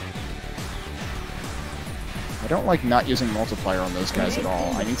 I don't like not using multiplier on those guys at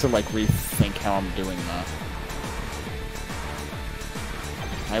all. I need to, like, rethink how I'm doing that.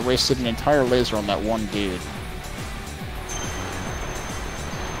 I wasted an entire laser on that one dude.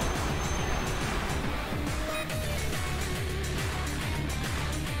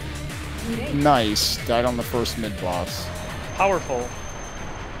 Nice. Died on the first mid-boss. Powerful.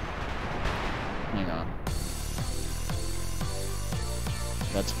 Hang on.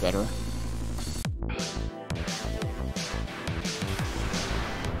 That's better.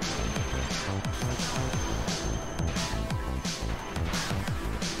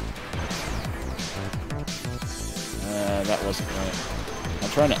 That wasn't right. I'm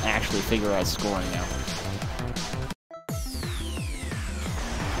trying to actually figure out scoring now.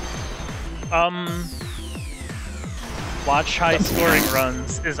 Watch high scoring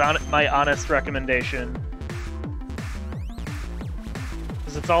runs is my honest recommendation.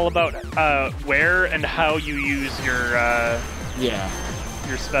 Because it's all about where and how you use your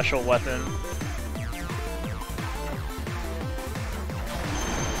your special weapon.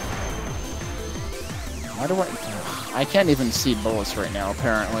 Why do I can't even see bullets right now,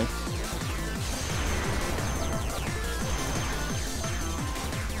 apparently.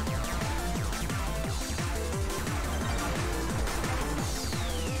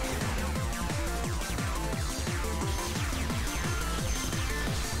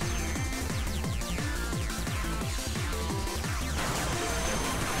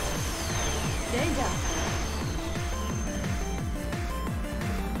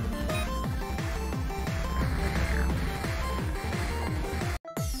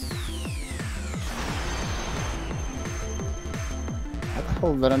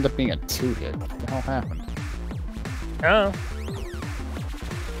 Oh, that ended up being a 2-hit. What the hell happened? Oh.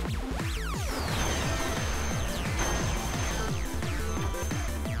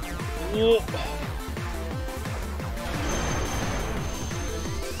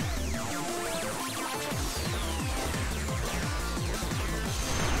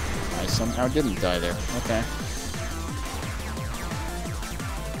 somehow didn't die there. Okay.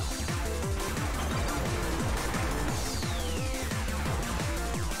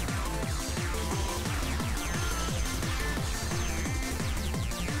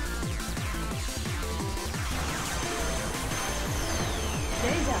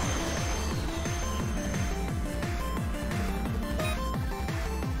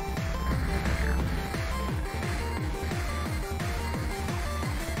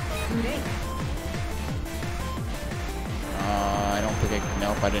 I don't think I...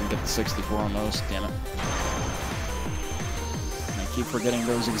 Nope, I didn't get the 64 on those. Damn it. I keep forgetting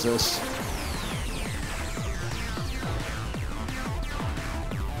those exist.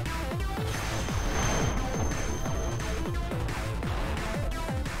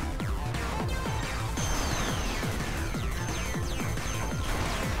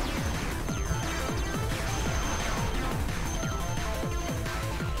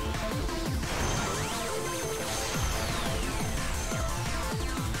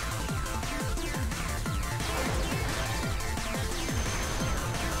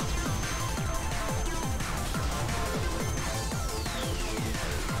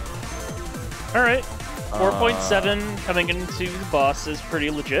 Alright, 4.7 coming into the boss is pretty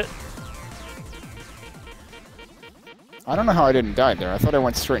legit. I don't know how I didn't die there. I thought I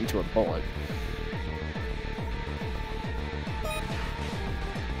went straight into a bullet.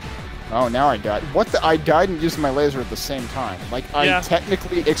 Oh, now I died. What the? I died and used my laser at the same time. Like, I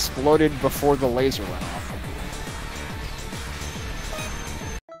technically exploded before the laser went off.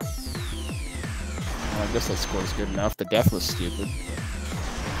 Well, I guess that score's good enough. The death was stupid.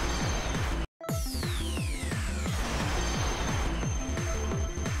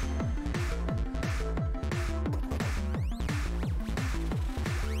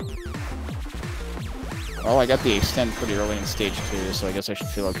 Well, I got the extend pretty early in stage 2, so I guess I should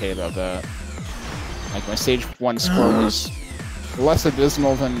feel okay about that. Like, my stage 1 score was less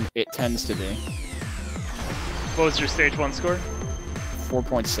abysmal than it tends to be. What was your stage 1 score?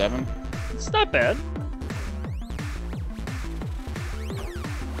 4.7. It's not bad.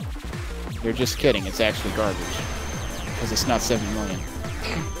 You're just kidding, it's actually garbage. Because it's not 7 million.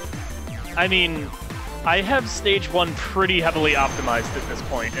 I mean, I have stage 1 pretty heavily optimized at this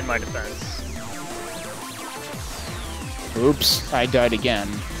point, in my defense. Oops, I died again,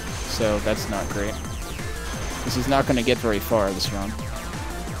 so that's not great. This is not going to get very far this run.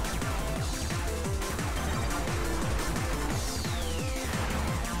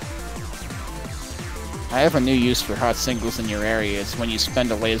 I have a new use for hot singles in your area. It's when you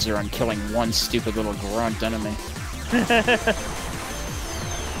spend a laser on killing one stupid little grunt enemy. It's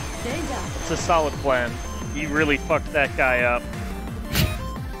a solid plan. You really fucked that guy up.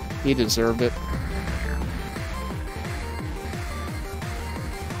 He deserved it.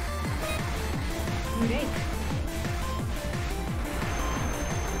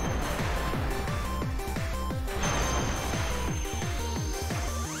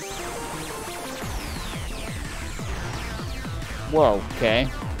 Whoa, okay.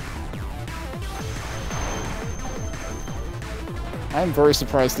 I'm very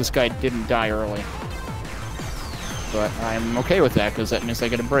surprised this guy didn't die early. But I'm okay with that, because that means I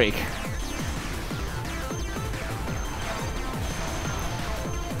get a break.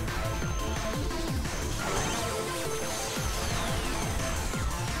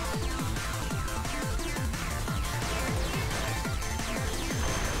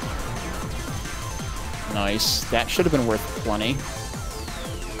 Nice. That should have been worth plenty.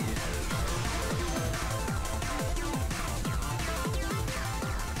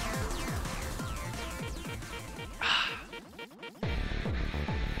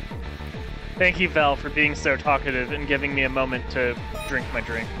 Thank you, Val, for being so talkative and giving me a moment to drink my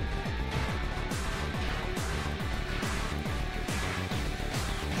drink.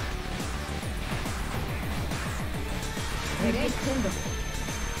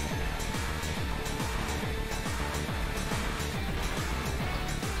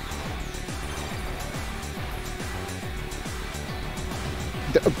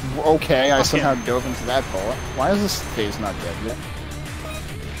 Okay, I somehow dove into that bullet. Why is this phase not dead yet?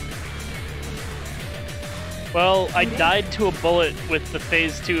 Well, I died to a bullet with the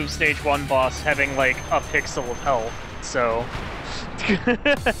Phase 2 of Stage 1 boss having, like, a pixel of health, so...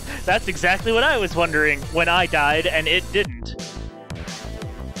 That's exactly what I was wondering when I died, and it didn't.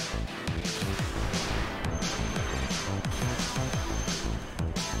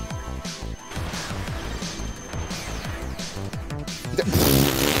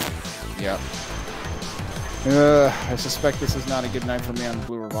 Yep. I suspect this is not a good night for me on the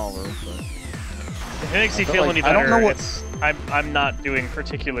Blue Revolver, but... It makes you feel any better. I don't know what... I'm not doing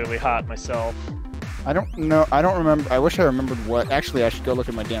particularly hot myself. I don't know. I don't remember. I wish I remembered what. Actually, I should go look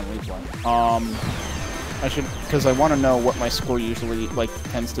at my damn replay. I should, because I want to know what my score usually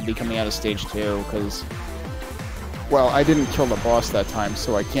tends to be coming out of stage 2. Because, well, I didn't kill the boss that time,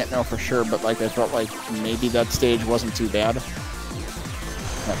 so I can't know for sure. But I felt like maybe that stage wasn't too bad,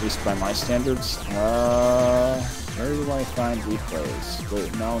 at least by my standards. Where do I find replays?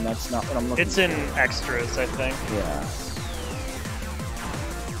 Wait, no, that's not what I'm looking for. It's in extras, I think. Yeah.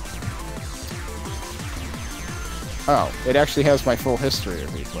 Oh, it actually has my full history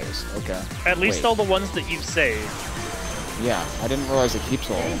of replays. Okay. At least all the ones that you've saved. Yeah, I didn't realize it keeps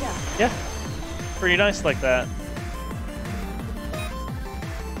all of them. Yeah. Pretty nice like that.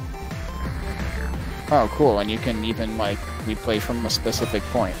 Oh, cool, and you can even, replay from a specific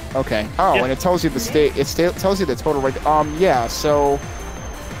point. Okay. Oh, yeah. And it tells you the tells you the total yeah, so...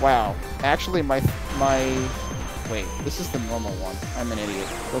 Wow. Actually, my... Wait, this is the normal one. I'm an idiot.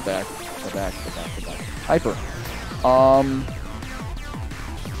 Go back. Hyper.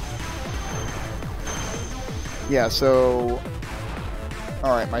 Yeah, so...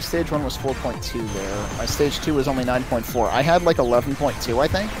 Alright, my stage 1 was 4.2 there. My stage 2 was only 9.4. I had, 11.2, I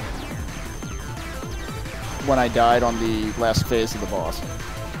think, when I died on the last phase of the boss.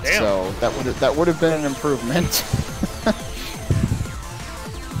 Damn. So, that would have been an improvement.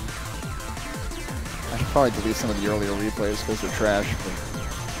 I should probably delete some of the earlier replays because they're trash. But...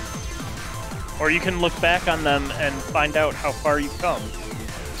 Or you can look back on them and find out how far you've come.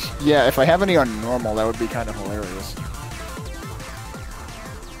 Yeah, if I have any on normal, that would be kind of hilarious.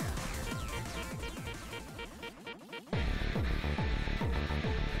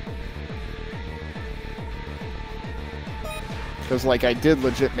 Because, I did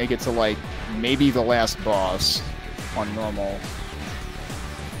legit make it to, maybe the last boss on normal.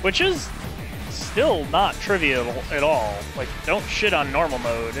 Which is still not trivial at all. Don't shit on normal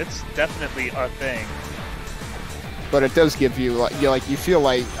mode. It's definitely a thing. But it does give you, you feel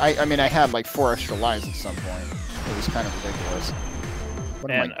like... I mean, I had, 4 extra lives at some point. It was kind of ridiculous.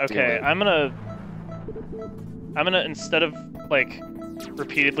 What am I okay, doing? I'm gonna, instead of,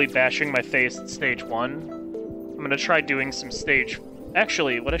 repeatedly bashing my face at stage 1, I'm gonna try doing some stage...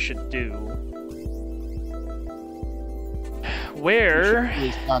 Actually, what I should do... Where...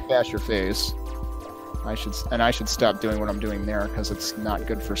 Please not bash your face. I should stop doing what I'm doing there, because it's not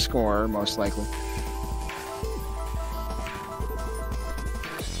good for score, most likely.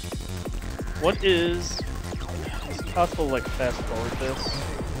 What is... Is it possible to, fast forward this?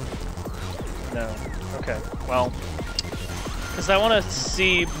 No. Okay, well... Because I want to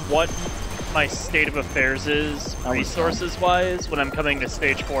see what my state of affairs is, resources-wise, when I'm coming to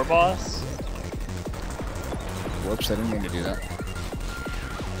stage 4 boss. Whoops, I didn't mean to do that.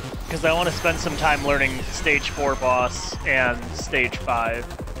 Because I want to spend some time learning stage 4 boss and stage 5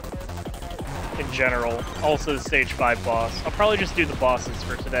 in general. Also the stage 5 boss. I'll probably just do the bosses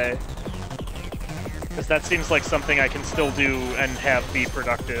for today. Because that seems like something I can still do and have be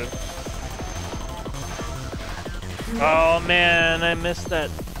productive. Oh man, I missed that.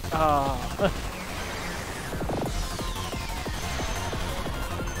 Oh.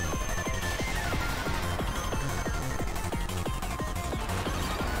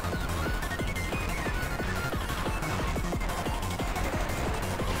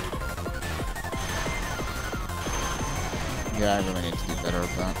 Yeah, I really need to do better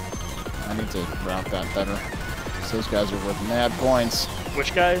at that. I need to route that better. So those guys are worth mad points.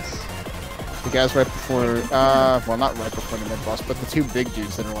 Which guys? The guys right before, well, not right before the mid-boss, but the 2 big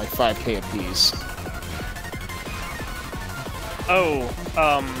dudes that are 5k apiece. Oh,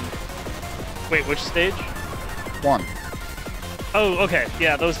 wait, which stage? 1. Oh, okay,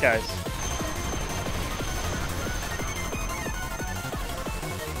 yeah, those guys.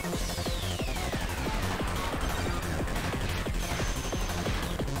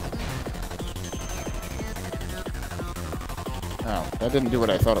 Oh, that didn't do what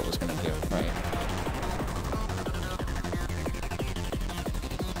I thought it was going to do. Right.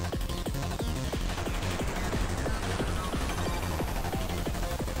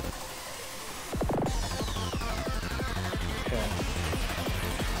 Okay.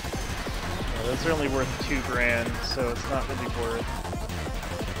 Yeah, those are only worth $2,000, so it's not really worth.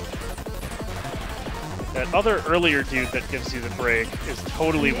 That other earlier dude that gives you the break is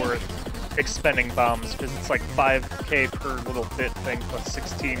totally worth expending bombs, because it's 5k per little bit thing plus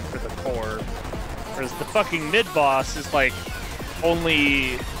 16 for the core. Whereas the fucking mid-boss is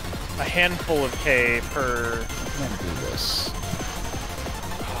only a handful of K per... I can't do this.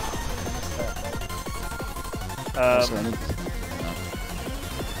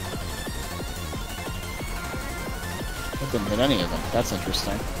 Didn't hit any of them. That's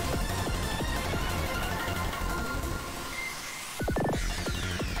interesting.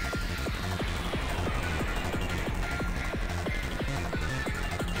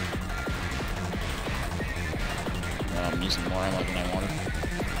 I'm using more ammo than I wanted.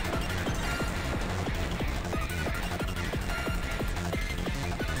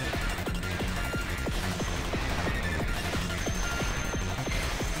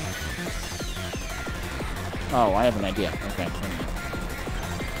 Oh, I have an idea. Okay.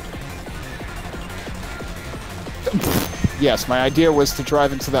 Yes, my idea was to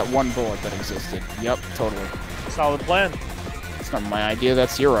drive into that one bullet that existed. Yep, totally. Solid plan. It's not my idea,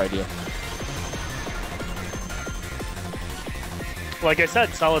 that's your idea. Like I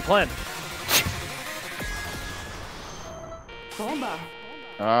said, solid plan.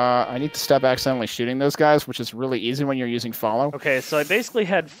 I need to stop accidentally shooting those guys, which is really easy when you're using follow. Okay, so I basically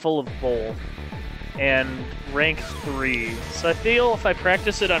had full of both. And rank 3. So I feel if I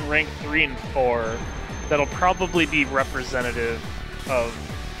practice it on rank 3 and 4, that'll probably be representative of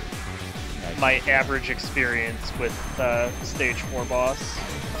my average experience with Stage 4 boss.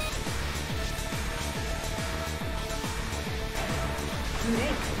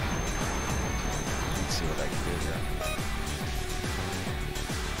 Let's see what I can do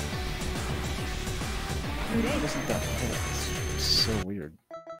here. Isn't that hit? It's so weird.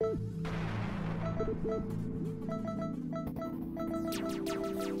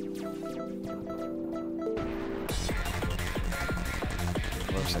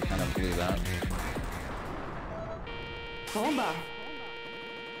 Whoops, I kind of blew that. Bomba.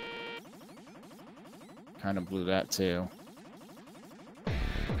 Kind of blew that too.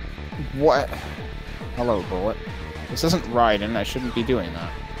 What? Hello, bullet. This isn't Raiden, I shouldn't be doing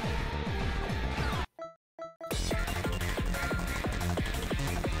that.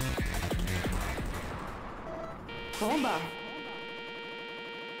 Bomba.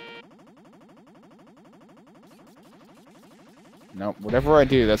 Nope, whatever I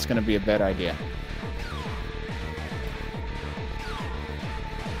do, that's gonna be a bad idea.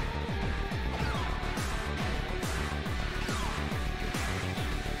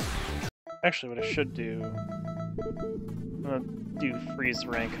 Actually, what I should do... I'm gonna do freeze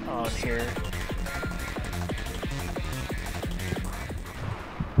rank on here.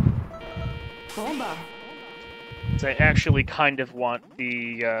 Bomba. I actually kind of want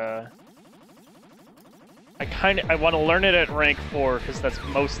the, I want to learn it at rank 4, because that's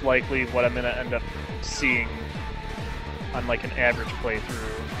most likely what I'm going to end up seeing on, like, an average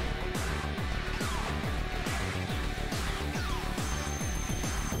playthrough.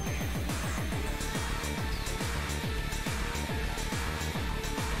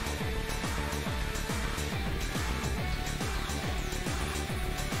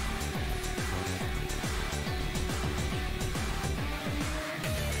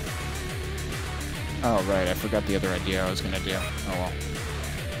 Oh, right, I forgot the other idea I was gonna do. Oh well.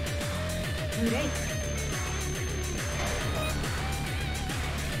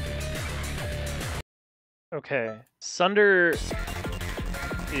 Okay, Sunder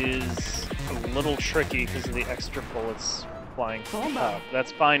is a little tricky because of the extra bullets flying from the top.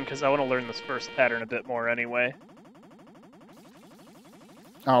 That's fine, because I want to learn this first pattern a bit more anyway.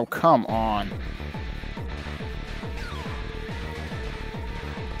 Oh, come on.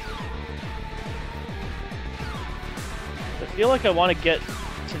 I feel like I want to get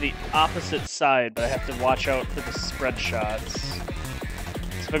to the opposite side, but I have to watch out for the spread shots. So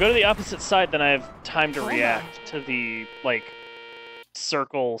if I go to the opposite side, then I have time to react to the, like,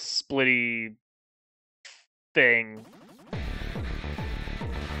 circle splitty thing.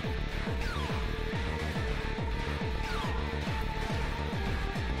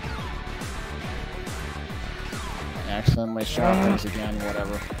 Accidentally shot those again,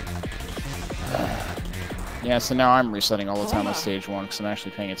 whatever. Yeah, so now I'm resetting all the time on stage 1 because I'm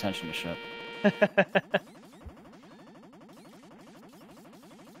actually paying attention to shit.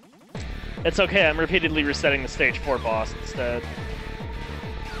 It's okay, I'm repeatedly resetting the stage 4 boss instead.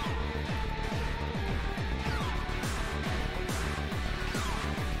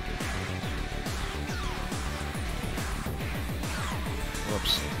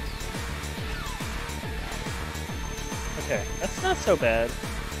 Whoops. Okay, that's not so bad.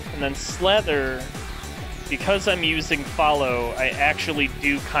 And then Slather, because I'm using follow, I actually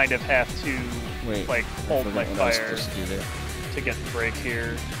do kind of have to like hold my fire to get the break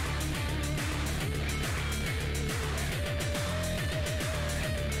here.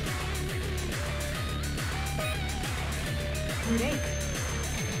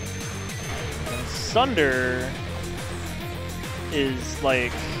 And Sunder is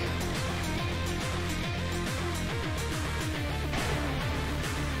like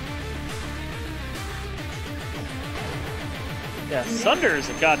Yeah, Sunder is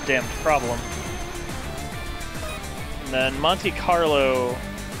a goddamn problem. And then Monte Carlo...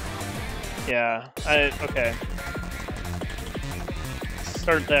 Yeah, okay.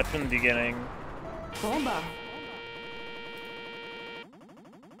 Start that from the beginning. Bomba.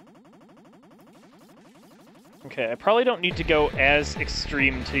 Okay, I probably don't need to go as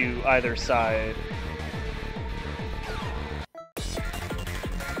extreme to either side.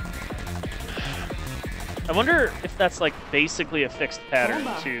 I wonder if that's like basically a fixed pattern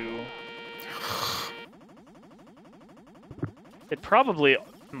too. It probably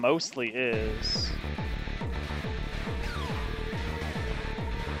mostly is.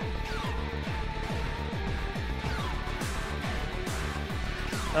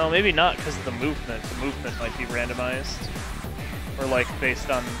 Oh, maybe not because of the movement. The movement might be randomized. Or like based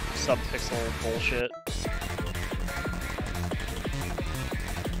on subpixel bullshit.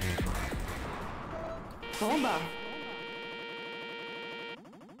 Bomba.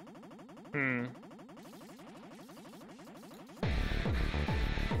 I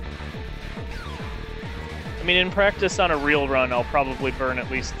mean, in practice on a real run, I'll probably burn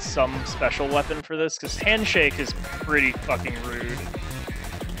at least some special weapon for this, because Handshake is pretty fucking rude.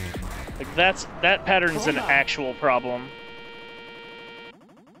 Like, that pattern's an actual problem.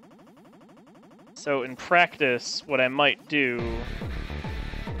 So in practice, what I might do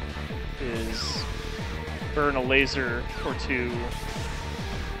is burn a laser or two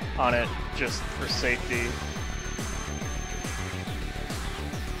on it just for safety.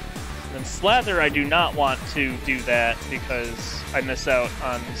 And then Slather, I do not want to do that because I miss out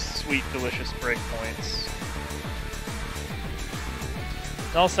on sweet, delicious breakpoints.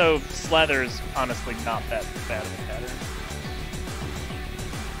 Also, Slather is honestly not that bad of a pattern.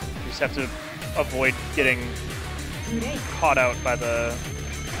 You just have to avoid getting caught out by the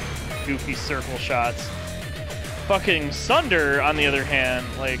goofy circle shots. Fucking Sunder, on the other hand,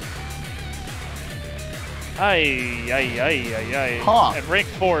 like... Huh. At rank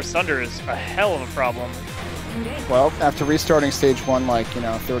 4, Sunder is a hell of a problem. Well, after restarting stage 1 like,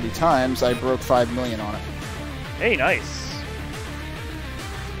 30 times, I broke 5 million on it. Hey, nice.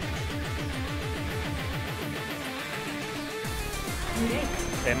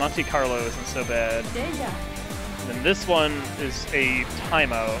 Okay, Monte Carlo isn't so bad. And then this one is a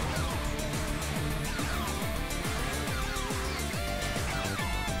timeout.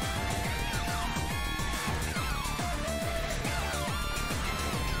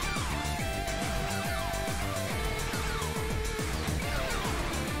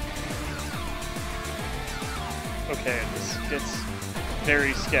 Okay, this gets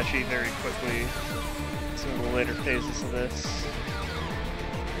very sketchy very quickly. Some of the later phases of this.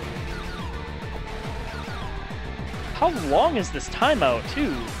 How long is this timeout,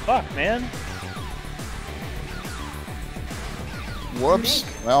 too? Fuck, man. Whoops.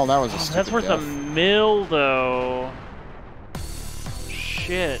 Well, that was a stupid That's worth death. a mil, though.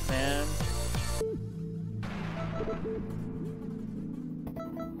 Shit, man.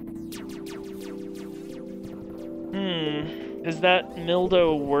 Is that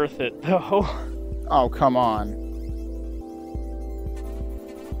Mildo worth it, though? Oh, come on.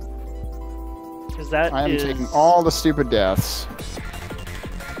 Because that I am taking all the stupid deaths.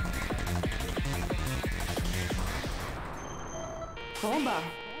 Bomba.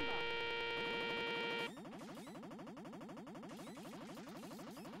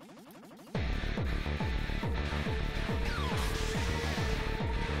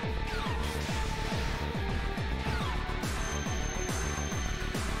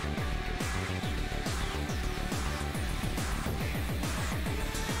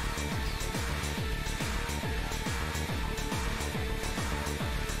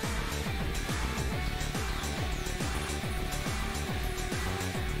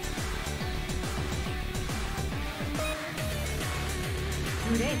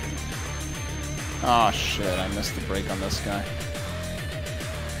 Oh shit, I missed the break on this guy.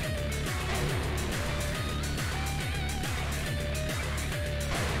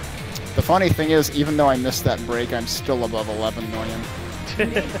 The funny thing is, even though I missed that break, I'm still above 11 million.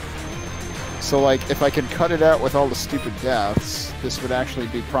 So like, if I could cut it out with all the stupid deaths, this would actually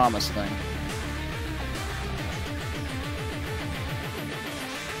be promising.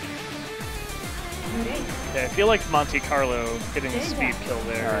 Yeah, I feel like Monte Carlo getting the speed kill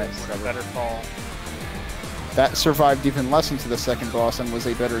there is a better call. That survived even less into the second boss and was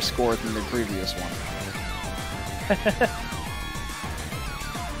a better score than the previous one.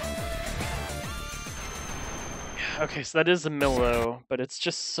 Okay, so that is a Milo, but it's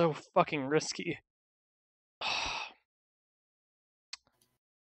just so fucking risky.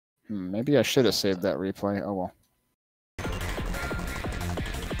 Maybe I should have saved that replay. Oh well.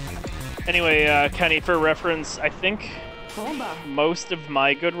 Anyway, Kenny, for reference, I think Bomba. most of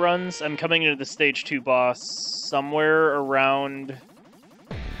my good runs, I'm coming into the stage 2 boss somewhere around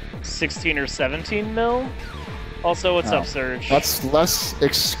 16 or 17 mil. Also, what's up, Surge? That's less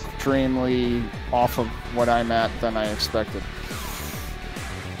extremely off of what I'm at than I expected.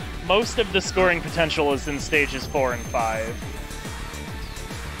 Most of the scoring potential is in stages 4 and 5.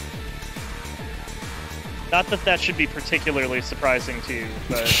 Not that that should be particularly surprising to you,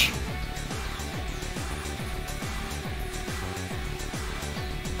 but...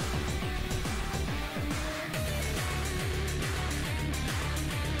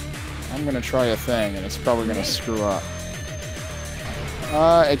 I'm gonna try a thing, and it's probably gonna screw up.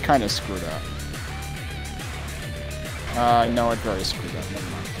 It kind of screwed up. No, it very screwed up. Never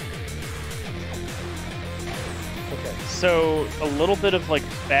mind. Okay. So, a little bit of, like,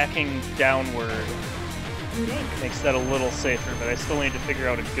 backing downward makes that a little safer, but I still need to figure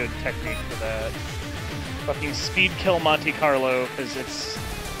out a good technique for that. Fucking speed kill Monte Carlo, because it's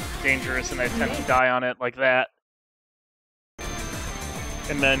dangerous and I tend to die on it like that.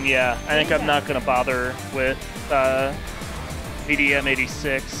 And then, yeah, I think I'm not going to bother with VDM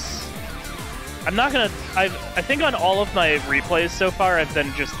 86. I'm not going to... I think on all of my replays so far, I've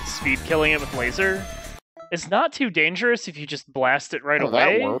been just speed killing it with laser. It's not too dangerous if you just blast it right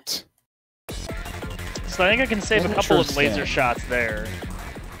away. That worked. So I think I can save a couple of laser shots there.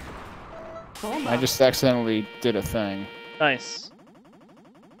 I just accidentally did a thing. Nice.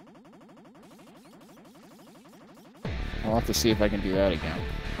 I'll have to see if I can do that again.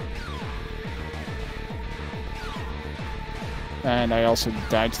 And I also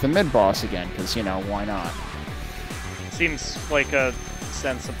died to the mid-boss again, because, you know, why not? Seems like a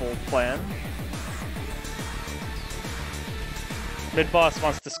sensible plan. Mid-boss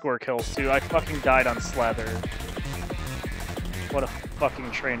wants to score kills, too. I fucking died on Slather. What a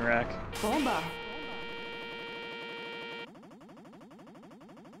fucking train wreck. Bomba.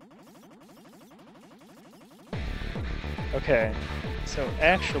 Okay, so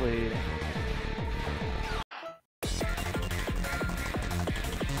actually...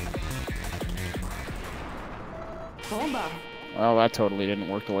 Bomba. Well, that totally didn't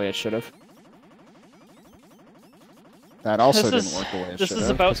work the way it should have. That also didn't work the way it should have. This is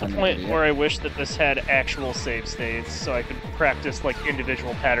about the point where I wish that this had actual save states, so I could practice, like,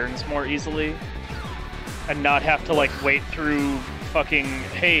 individual patterns more easily. And not have to, like, wait through fucking,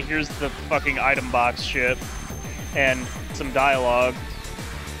 hey, here's the fucking item box shit, and some dialogue.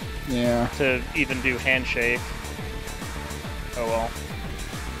 Yeah. To even do handshake. Oh well.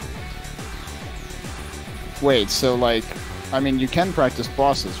 Wait, so, like, I mean, you can practice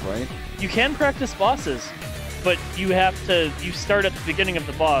bosses, right? You can practice bosses, but you have to, you start at the beginning of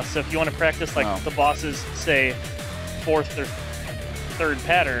the boss, so if you want to practice, like, the boss's, say, 4th or 3rd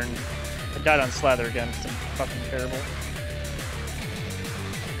pattern, I died on Slather again, because I'm fucking terrible.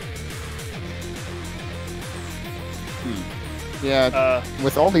 Yeah,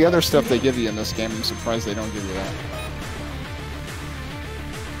 with all the other stuff they give you in this game, I'm surprised they don't give you that.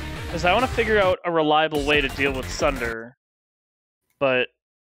 Because I want to figure out a reliable way to deal with Sunder, but,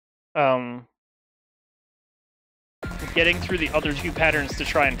 getting through the other 2 patterns to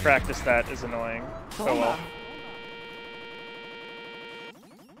try and practice that is annoying. Oh well.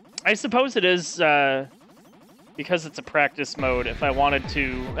 I suppose it is, because it's a practice mode, if I wanted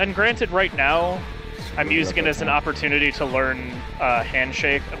to, and granted right now, I'm using it as an opportunity to learn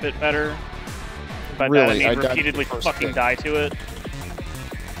handshake a bit better. By that I mean repeatedly fucking die to it.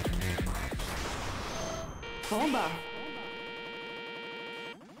 Bomba.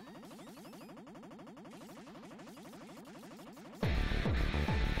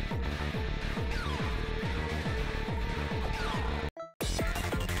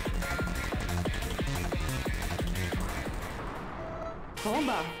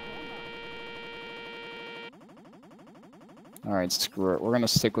 Bomba. Alright, screw it. We're gonna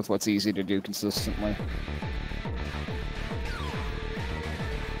stick with what's easy to do consistently.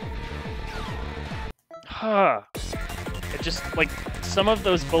 Huh. It just, like, some of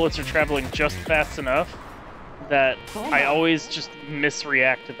those bullets are traveling just fast enough that I always just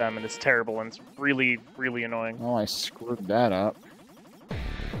misreact to them, and it's terrible, and it's really, really annoying. Oh, I screwed that up.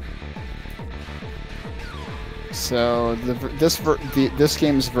 So, this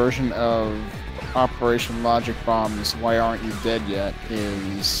game's version of Operation Logic Bomb's Why Aren't You Dead Yet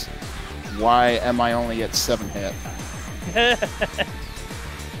is why am I only at 7 hit?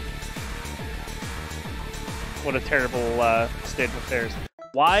 What a terrible state of affairs.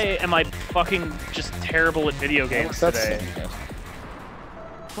 Why am I fucking just terrible at video games today?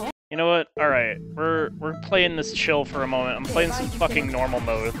 You know what? Alright, we're playing this chill for a moment. I'm playing some fucking normal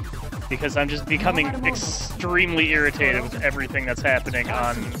mode. because I'm just becoming extremely irritated with everything that's happening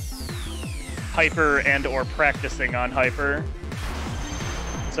on Hyper and or practicing on Hyper.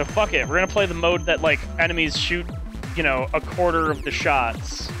 So fuck it, we're gonna play the mode that, like, enemies shoot, you know, a quarter of the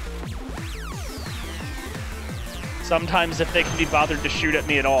shots. Sometimes if they can be bothered to shoot at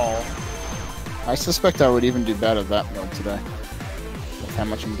me at all. I suspect I would even do better at that mode today, with how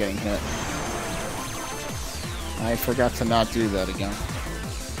much I'm getting hit. I forgot to not do that again.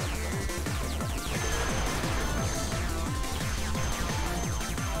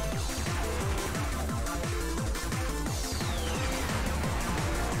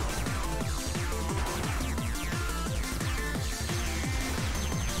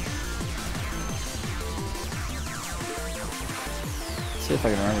 See if I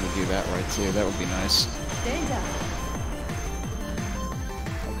can remember to do that right too. That would be nice. Danger.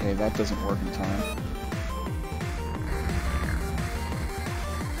 Okay, that doesn't work in time.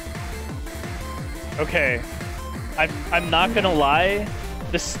 Okay, I'm not gonna lie,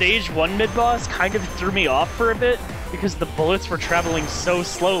 the stage 1 mid-boss kind of threw me off for a bit because the bullets were traveling so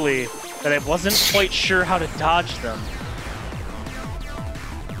slowly that I wasn't quite sure how to dodge them.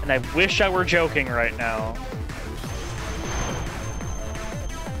 And I wish I were joking right now.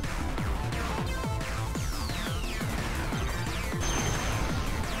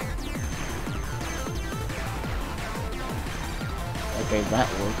 Okay, that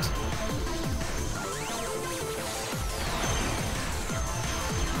worked.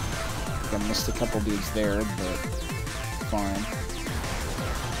 I missed a couple dudes there, but fine.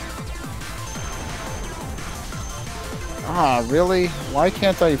 Ah, really? Why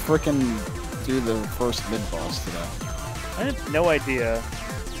can't I frickin' do the first mid-boss today? I have no idea.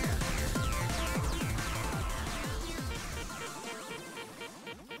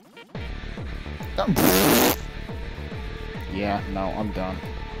 Yeah, no, I'm done.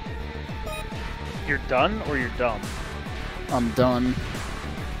 You're done or you're dumb? I'm done.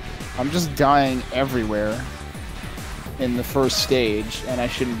 I'm just dying everywhere in the first stage, and I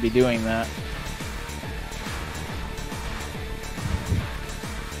shouldn't be doing that.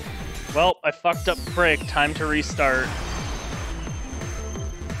 Well, I fucked up the break. Time to restart.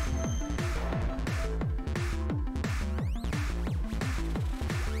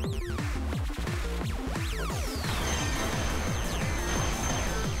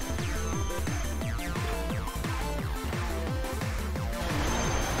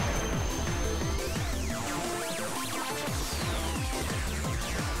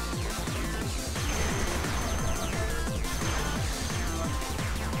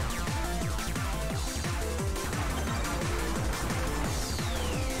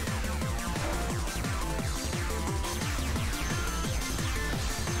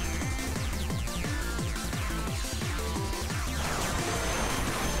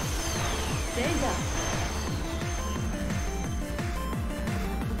 Danger.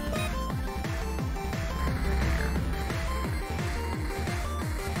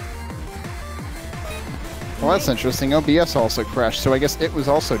 Well, that's interesting. OBS also crashed, so I guess it was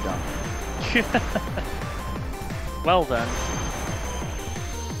also done. Well then.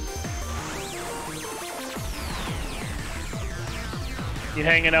 You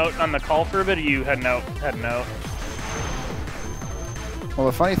hanging out on the call for a bit, or you heading out? Well,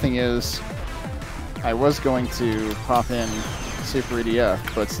 the funny thing is, I was going to pop in Super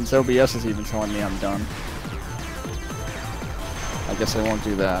EDF, but since OBS is even telling me I'm done, I guess I won't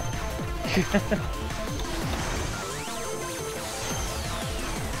do that.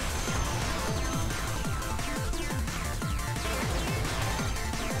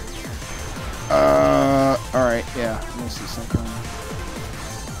 Alright, yeah, let me see something.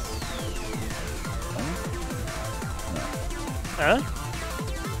 Huh?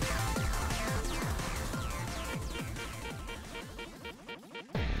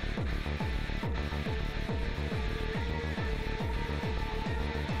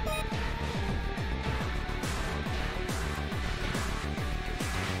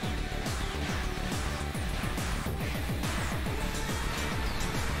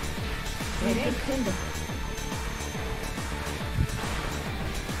 Extendo.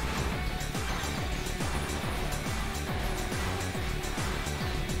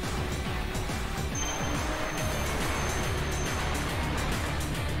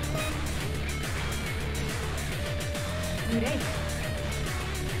 Mirei.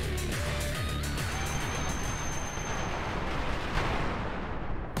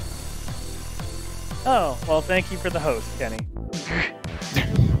 Oh, well, thank you for the host, Kenny.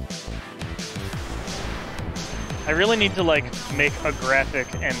 I really need to, like, make a graphic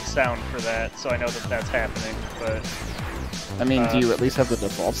and sound for that, so I know that that's happening, but I mean, do you at least have the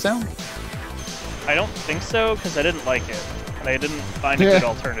default sound? I don't think so, because I didn't like it. And I didn't find a good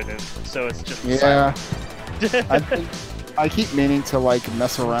alternative, so it's just silent. I keep meaning to like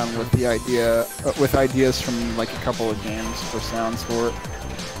mess around with the idea, with ideas from like a couple of games for sounds for it.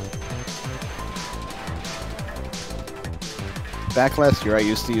 Back last year, I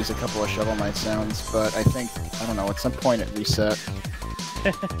used to use a couple of Shovel Knight sounds, but I think, I don't know, at some point it reset.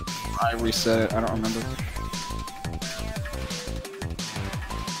 I reset it, I don't remember.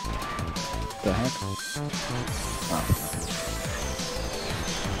 The heck? Oh.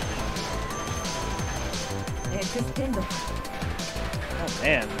 Oh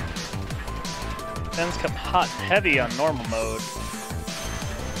man. Guns come hot and heavy on normal mode.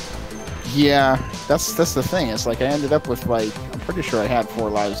 Yeah, that's the thing. It's like I ended up with like, I'm pretty sure I had 4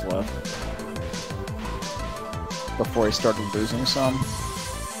 lives left before I started losing some.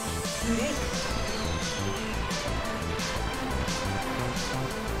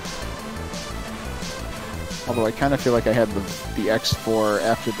 Although I kind of feel like I had the X4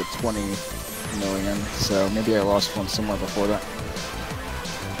 after the 20 million, so maybe I lost one somewhere before that.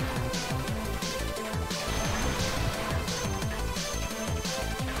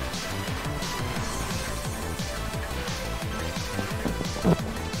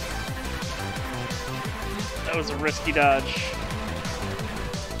 That was a risky dodge.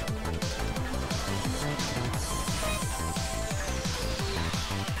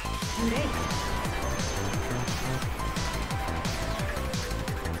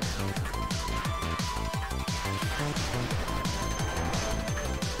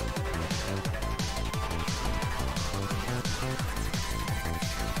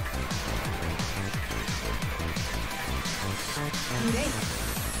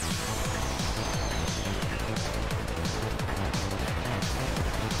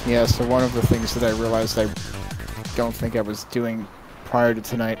 Yeah, so one of the things that I realized I don't think I was doing prior to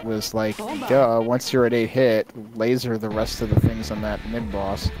tonight was like, duh, once you're at 8 hit, laser the rest of the things on that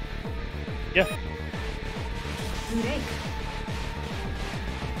mid-boss. Yeah.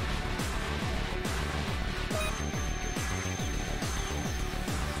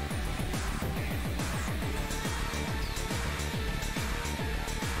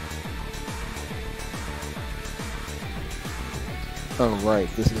 Oh, right,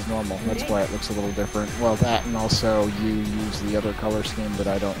 this is normal. That's why it looks a little different. Well, that and also you use the other color scheme that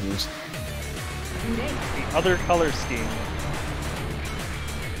I don't use. The other color scheme.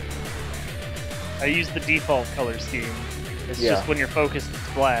 I use the default color scheme. It's just when you're focused,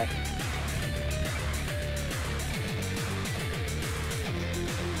 it's black.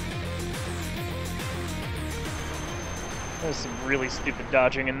 There's some really stupid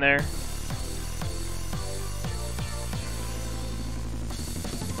dodging in there.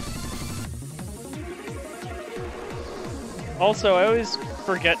 Also, I always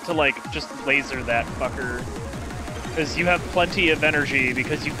forget to, like, just laser that fucker. Because you have plenty of energy,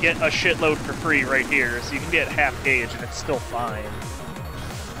 because you get a shitload for free right here, so you can be at half gauge and it's still fine.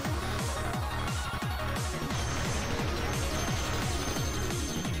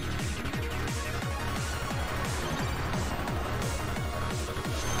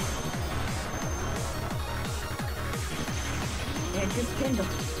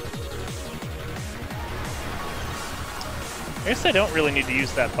 I guess I don't really need to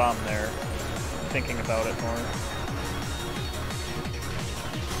use that bomb there. Thinking about it more.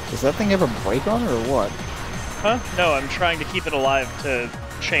 Does that thing have a break on it or what? Huh? No, I'm trying to keep it alive to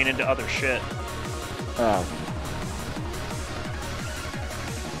chain into other shit. Oh.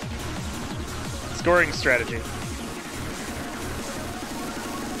 Scoring strategy.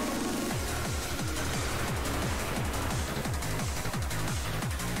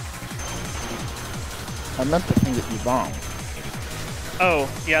 I meant the thing that you bombed. Oh,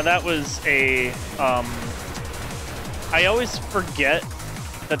 yeah, that was a, I always forget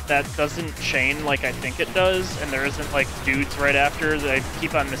that that doesn't chain like I think it does, and there isn't, like, dudes right after. That I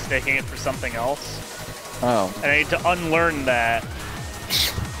keep on mistaking it for something else. Oh. And I need to unlearn that.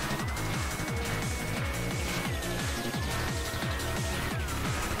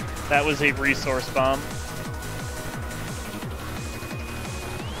 That was a resource bomb.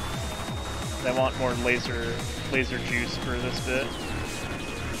 I want more laser juice for this bit.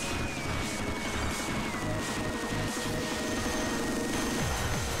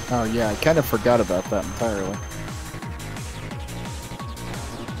 Oh yeah, I kind of forgot about that entirely.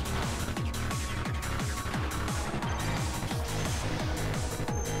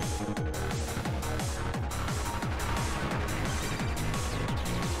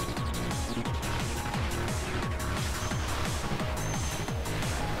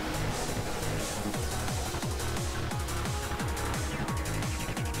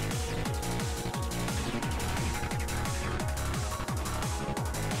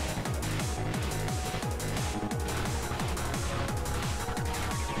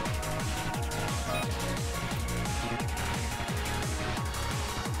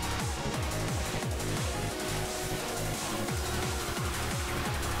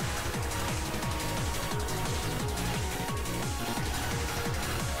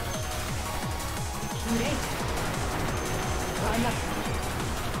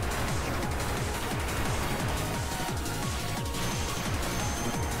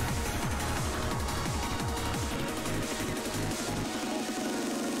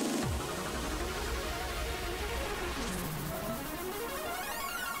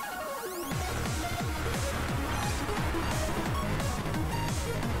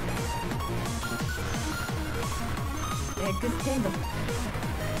 Extendo.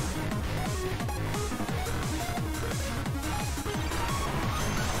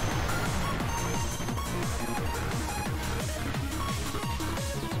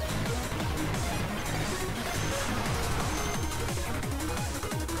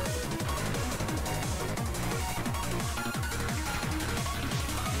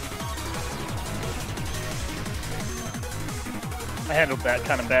 I handled that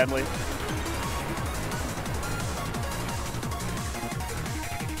kind of badly.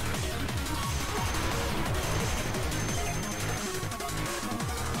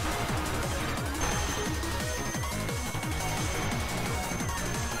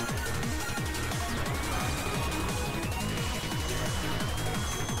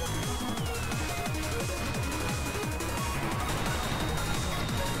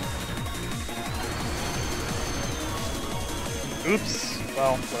 Oops.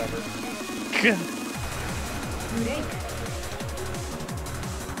 Well, whatever. Break.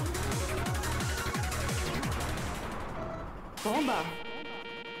 Bomba.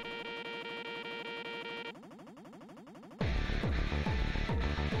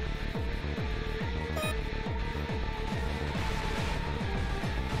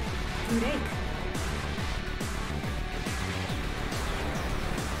 Break.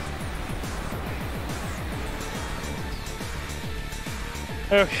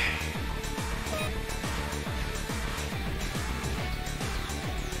 Okay.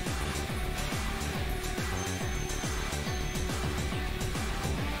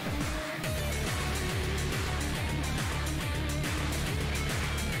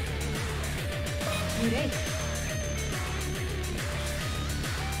 Break.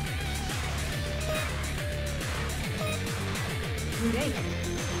 Break.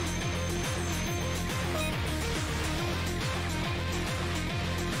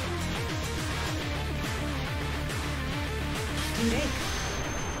 Break.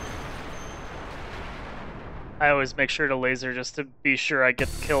 I always make sure to laser just to be sure I get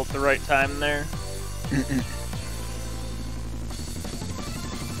the kill at the right time there.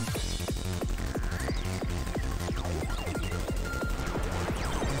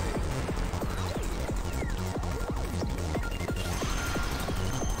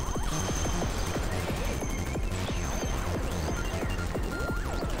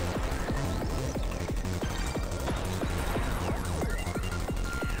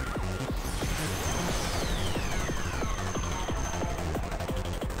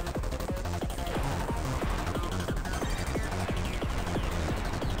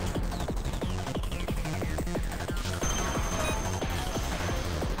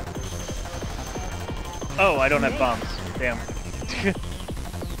 Oh, I don't have bombs. Damn.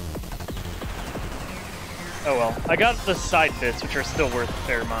 Oh well. I got the side bits, which are still worth a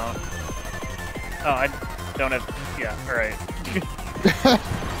fair amount. Oh, I don't have... Yeah, alright. Let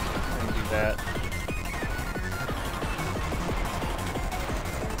me do that.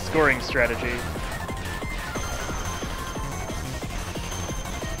 Scoring strategy.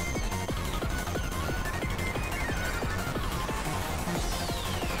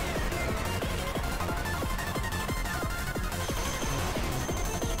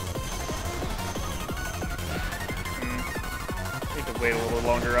 Wait a little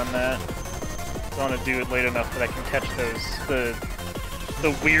longer on that. I want to do it late enough that I can catch those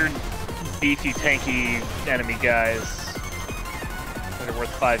the weird beefy tanky enemy guys that are worth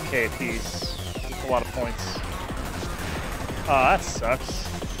 5k a piece. That's a lot of points. Oh, that sucks.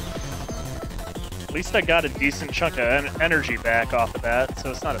 At least I got a decent chunk of energy back off of that, so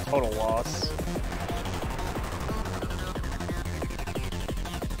it's not a total loss.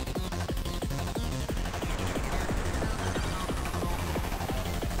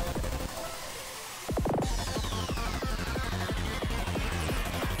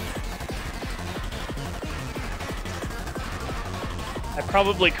 I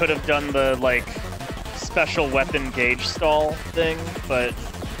probably could have done the, like, special weapon gauge stall thing, but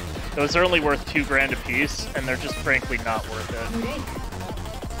those are only worth 2 grand a piece, and they're just frankly not worth it.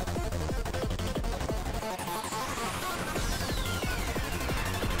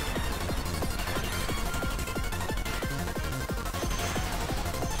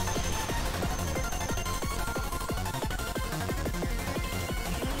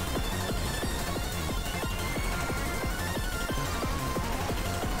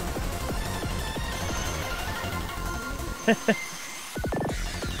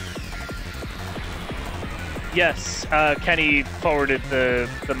 Yes, Kenny forwarded the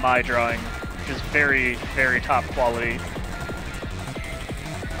my drawing, which is very, very top quality.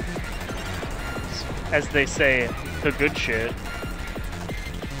 As they say, the good shit.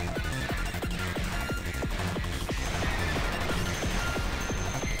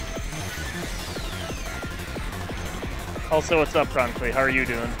 Also, what's up, Bronckley? How are you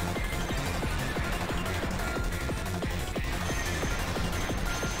doing?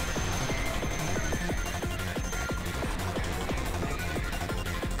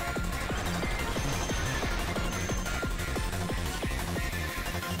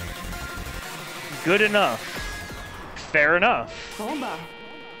 Good enough. Fair enough. Bomba.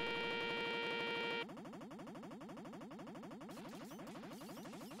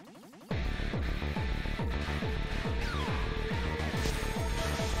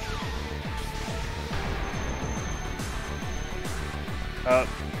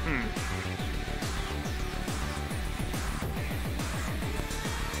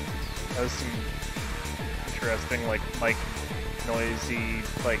 That was some interesting, like, mic noisy,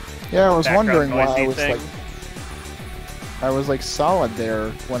 like, yeah, I was background wondering why noisy I was thing. like, I was like solid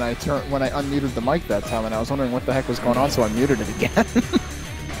there when I unmuted the mic that time, and I was wondering what the heck was going on, so I muted it again.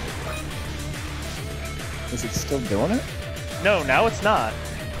 Is it still doing it? No, now it's not.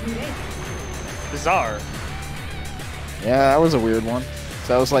 Bizarre. Yeah, that was a weird one.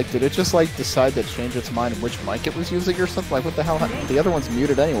 So I was like, did it just like decide to change its mind which mic it was using or something? Like, what the hell? The other one's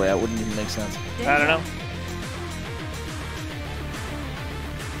muted anyway. That wouldn't even make sense. I don't know.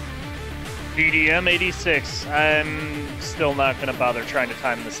 DDM 86. I'm still not gonna bother trying to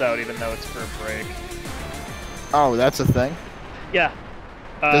time this out, even though it's for a break. Oh, that's a thing? Yeah.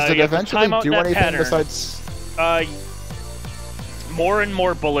 Does it you have to eventually time out do that anything pattern. besides... More and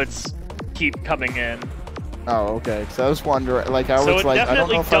more bullets keep coming in. Oh, okay. So I was wondering, like, I So was it like, I don't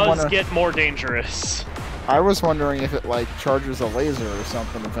definitely know if I want does to... get more dangerous. I was wondering if it, like, charges a laser or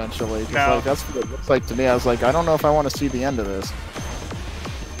something eventually. 'Cause, No. like, that's what it looks like to me. I was like, I don't know if I want to see the end of this.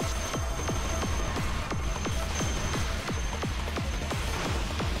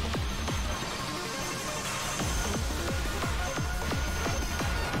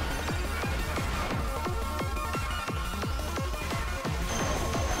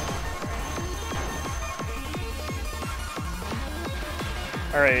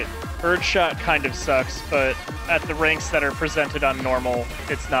 Alright, Birdshot kind of sucks, but at the ranks that are presented on normal,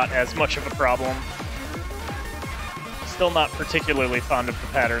 it's not as much of a problem. Still not particularly fond of the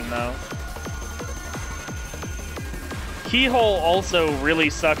pattern, though. Keyhole also really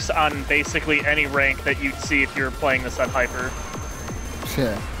sucks on basically any rank that you'd see if you were playing this on Hyper.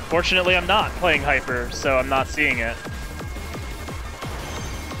 Yeah. Fortunately, I'm not playing Hyper, so I'm not seeing it.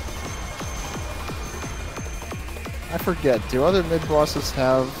 I forget, do other mid-bosses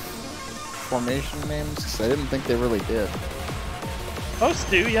have formation names? 'Cause I didn't think they really did.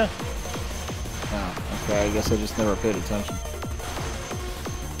 Most do, yeah. Oh, okay, I guess I just never paid attention.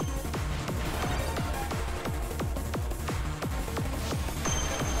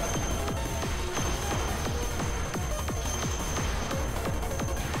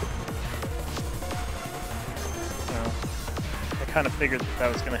 So, I kind of figured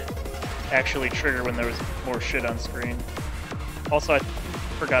that was going to actually trigger when there was more shit on screen. Also, I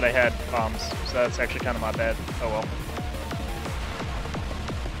forgot I had bombs, so that's actually kind of my bad. Oh well.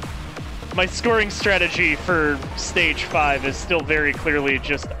 My scoring strategy for stage 5 is still very clearly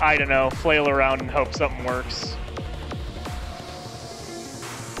just, I don't know, flail around and hope something works.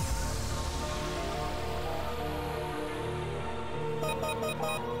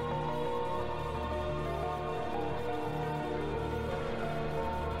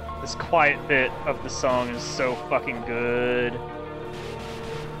 This quiet bit of the song is so fucking good.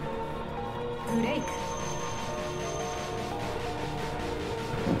 Break.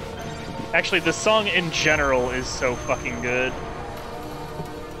 Actually, the song in general is so fucking good.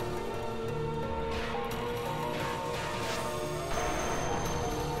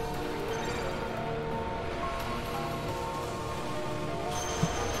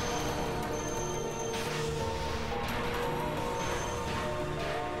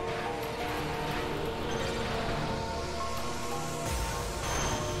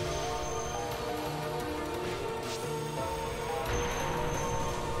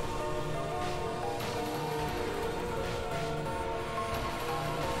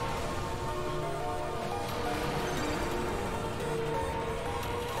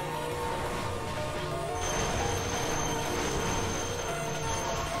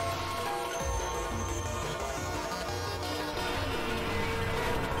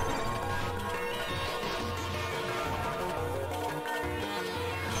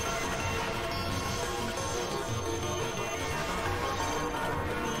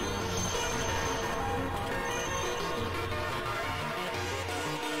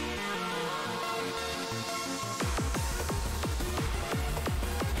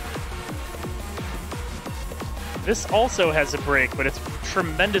 This also has a break, but it's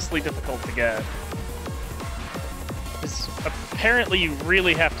tremendously difficult to get. This apparently you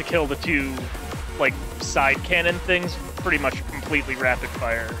really have to kill the two, like, side cannon things pretty much completely rapid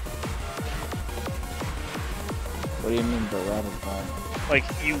fire. What do you mean by rapid fire? Like,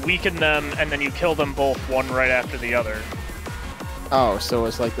 you weaken them, and then you kill them both one right after the other. Oh, so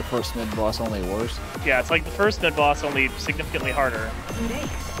it's like the first mid-boss, only worse? Yeah, it's like the first mid-boss, only significantly harder.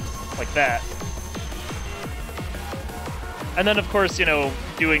 Like that. And then, of course, you know,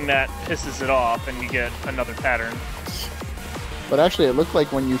 doing that pisses it off, and you get another pattern. But actually, it looked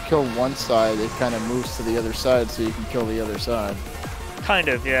like when you kill one side, it kind of moves to the other side, so you can kill the other side. Kind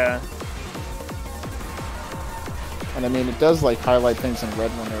of, yeah. And I mean, it does, like, highlight things in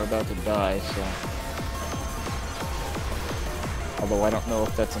red when they're about to die, so... Although I don't know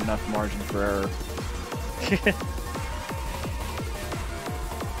if that's enough margin for error.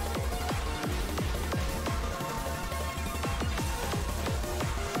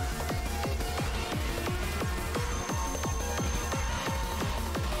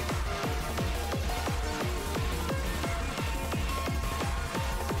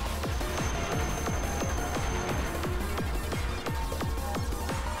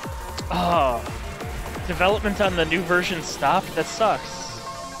 Oh, development on the new version stopped? That sucks.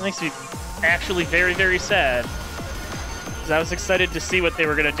 That makes me actually very, very sad. Because I was excited to see what they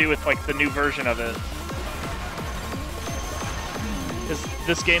were going to do with, like, the new version of it. Because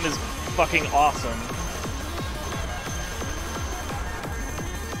this game is fucking awesome.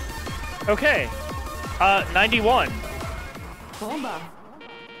 Okay. 91. Bomba.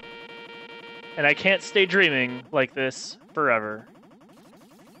 And I can't stay dreaming like this forever.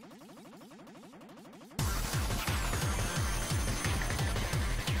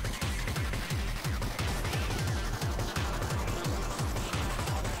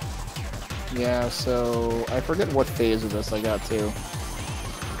 Yeah, so... I forget what phase of this I got to.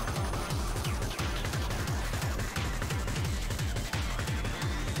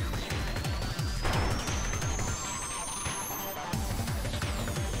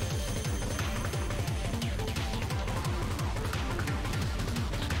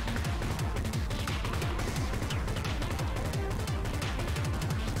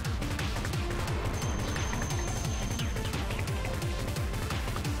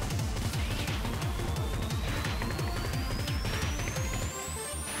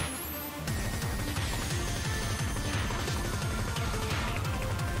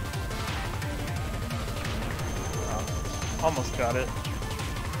 Almost got it.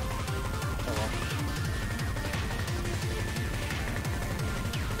 Oh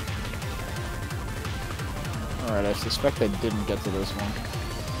well. Alright, I suspect I didn't get to this one.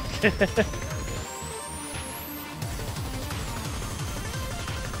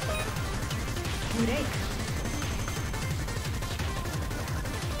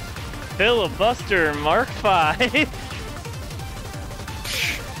 Filibuster Mark V.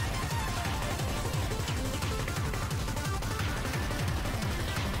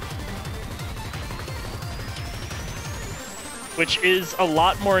 Which is a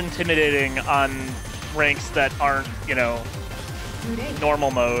lot more intimidating on ranks that aren't, you know,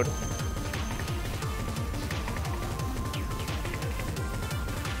 normal mode.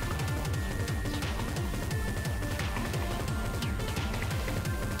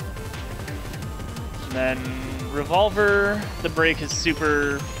 And then Revolver, the break is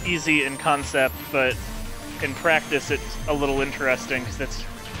super easy in concept, but in practice it's a little interesting because it's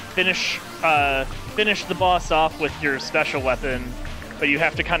finish the boss off with your special weapon, but you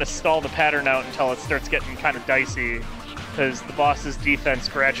have to kind of stall the pattern out until it starts getting kind of dicey, because the boss's defense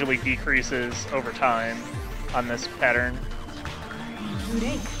gradually decreases over time on this pattern. So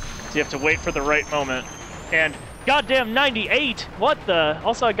you have to wait for the right moment. And goddamn 98! What the?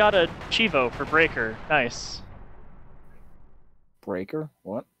 Also, I got a Chivo for Breaker. Nice. Breaker?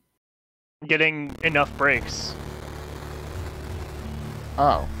 What? Getting enough breaks.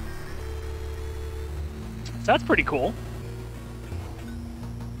 Oh. So that's pretty cool.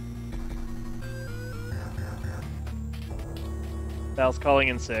 Val's calling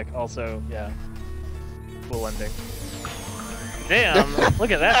in sick. Also, yeah. Cool ending. Damn, look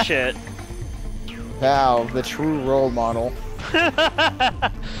at that shit. Val, the true role model.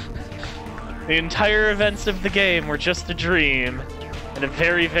 The entire events of the game were just a dream. And a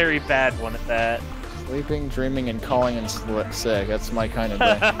very, very bad one at that. Sleeping, dreaming, and calling in sick. That's my kind of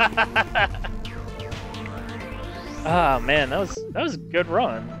day. Ah, man, that was a good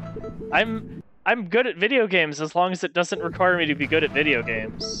run. I'm good at video games as long as it doesn't require me to be good at video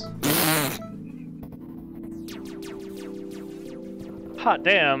games. Hot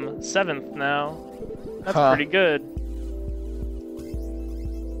damn, 7th now. That's pretty good.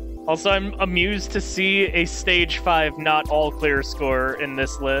 Also, I'm amused to see a Stage 5 not all clear score in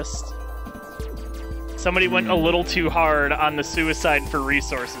this list. Somebody went a little too hard on the suicide for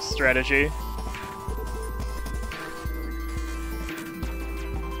resources strategy.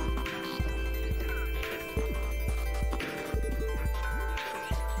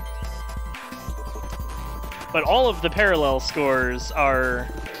 But all of the parallel scores are...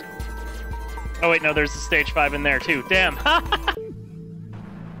 Oh wait, no, there's a Stage 5 in there too. Damn!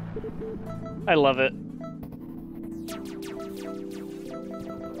 I love it.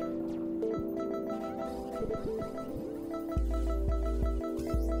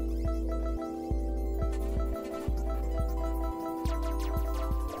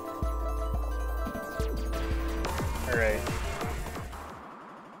 Alright.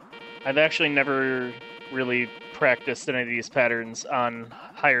 I've actually never really practiced any of these patterns on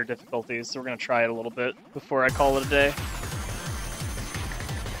higher difficulties, so we're going to try it a little bit before I call it a day.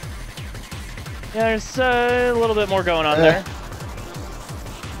 Yeah, there's a little bit more going on there.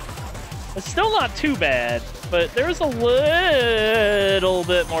 It's still not too bad, but there's a little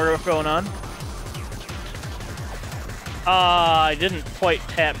bit more going on. I didn't quite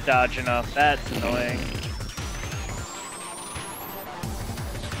tap dodge enough. That's annoying.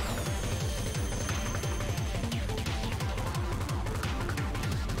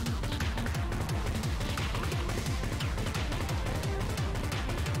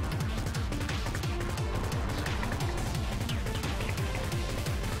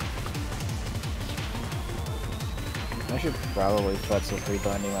 I should probably flex with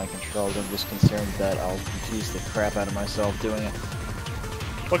rebinding my controls. I'm just concerned that I'll confuse the crap out of myself doing it.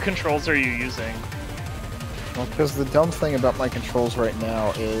 What controls are you using? Well, because the dumb thing about my controls right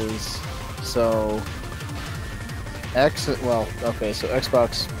now is... So... so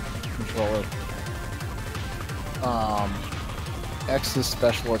Xbox controller. X is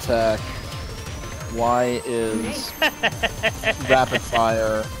special attack. Y is rapid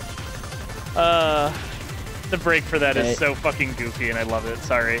fire. The break for that is so fucking goofy, and I love it.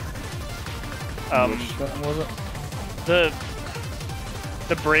 Sorry. Which one was it?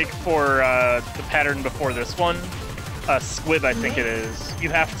 The break for the pattern before this one, Squib, I think it is. You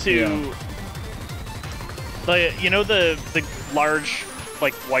have to, you know, the large,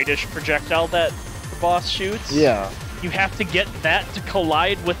 like, whitish projectile that the boss shoots. Yeah. You have to get that to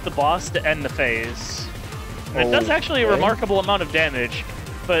collide with the boss to end the phase. And it does actually a remarkable amount of damage,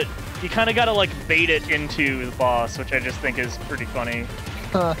 but you kind of gotta, like, bait it into the boss, which I just think is pretty funny.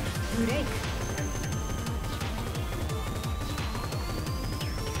 Huh.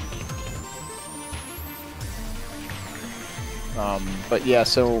 But yeah,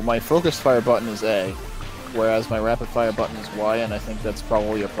 so my focus fire button is A, whereas my rapid fire button is Y, and I think that's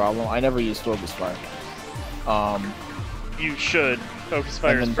probably a problem. I never use focus fire. You should. Focus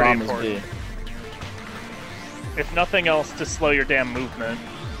fire is pretty important. Is B. If nothing else, to slow your damn movement.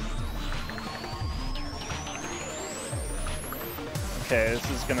 Okay,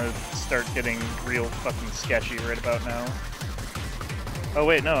 this is gonna start getting real fucking sketchy right about now. Oh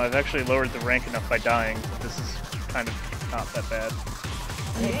wait, no, I've actually lowered the rank enough by dying. This is kind of not that bad.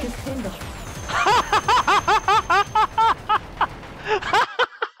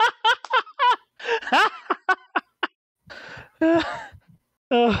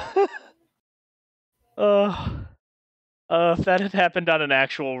 If that had happened on an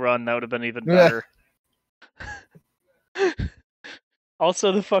actual run, that would have been even better.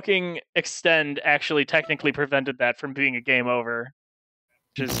 Also, the fucking extend actually technically prevented that from being a game over,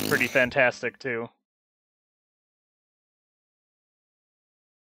 which is pretty fantastic, too.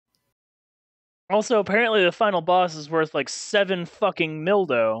 Also, apparently the final boss is worth, like, 7 fucking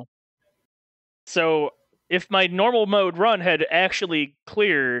mildo. So, if my normal mode run had actually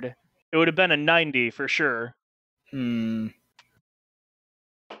cleared, it would have been a 90 for sure.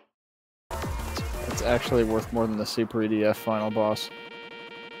 It's actually worth more than the Super EDF final boss.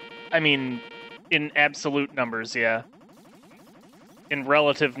 I mean, in absolute numbers, yeah. In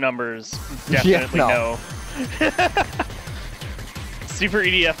relative numbers, definitely no. Super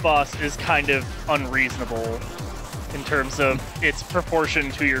EDF boss is kind of unreasonable in terms of its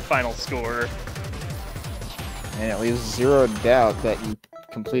proportion to your final score. And it leaves zero doubt that you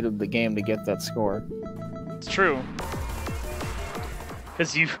completed the game to get that score. It's true.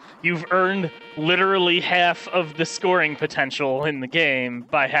 Because you've earned literally half of the scoring potential in the game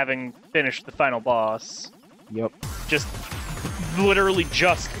by having finished the final boss. Yep. Just literally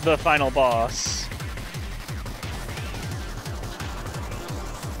just the final boss.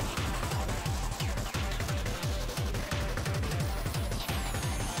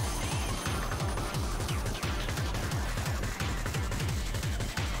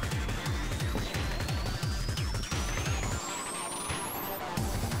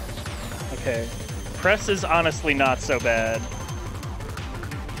 Okay. Press is honestly not so bad.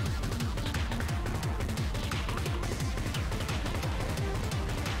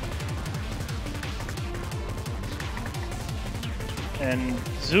 And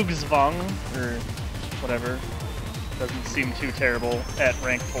Zugzwang, or whatever, doesn't seem too terrible at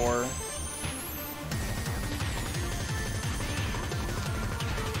rank 4.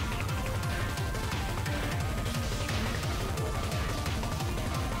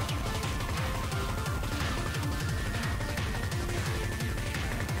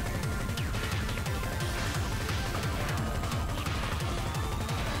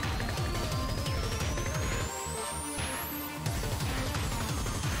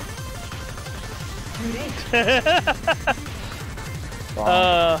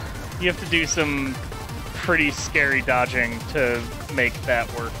 You have to do some pretty scary dodging to make that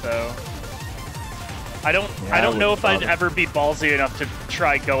work, though. I don't know if I'd ever be ballsy enough to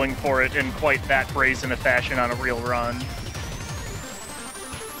try going for it in quite that brazen a fashion on a real run.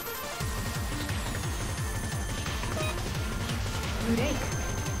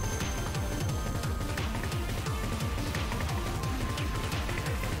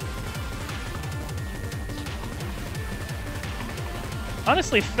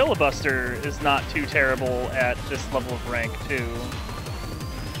 Honestly, Filibuster is not too terrible at this level of rank, too.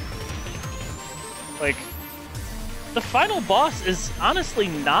 Like, the final boss is honestly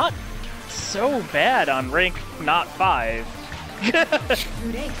not so bad on rank not 5.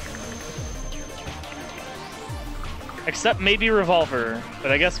 Except maybe Revolver,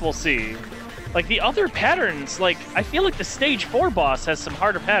 but I guess we'll see. Like, the other patterns, like, I feel like the stage 4 boss has some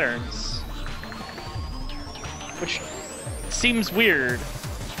harder patterns. Which seems weird.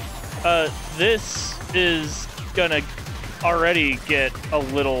 This is gonna already get a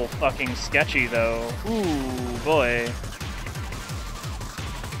little fucking sketchy, though. Ooh, boy.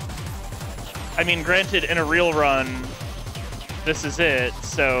 I mean, granted, in a real run, this is it,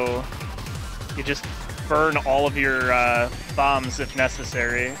 so you just burn all of your bombs if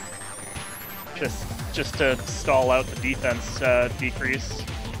necessary. Just to stall out the defense decrease.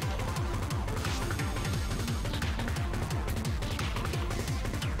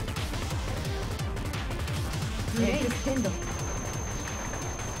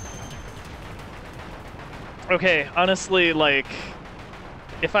 Okay, honestly, like,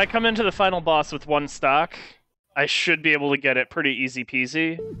 if I come into the final boss with 1 stock, I should be able to get it pretty easy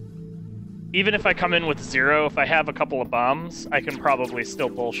peasy. Even if I come in with 0, if I have a couple of bombs, I can probably still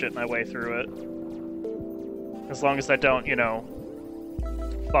bullshit my way through it. As long as I don't, you know,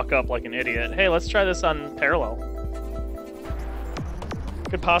 fuck up like an idiot. Hey, let's try this on parallel.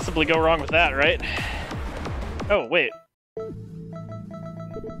 Could possibly go wrong with that, right? Oh, wait.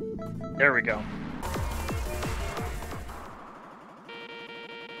 There we go.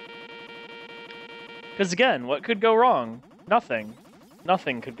 Because again, what could go wrong? Nothing.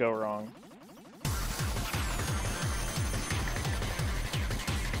 Nothing could go wrong.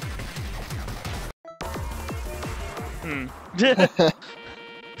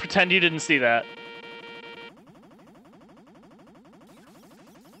 Pretend you didn't see that.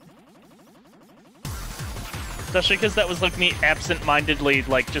 Especially because that was like me absent-mindedly,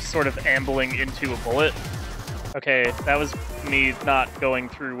 like, just sort of ambling into a bullet. Okay, that was me not going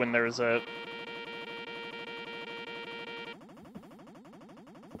through when there was a...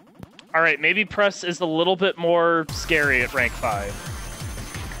 Alright, maybe press is a little bit more scary at rank 5.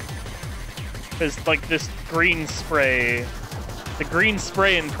 Because, like, this green spray... The green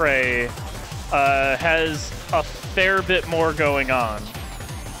spray and pray has a fair bit more going on.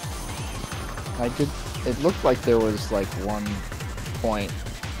 It looked like there was, like, one point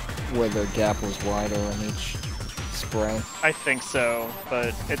where the gap was wider in each spray. I think so,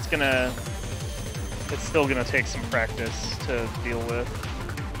 but it's still gonna take some practice to deal with.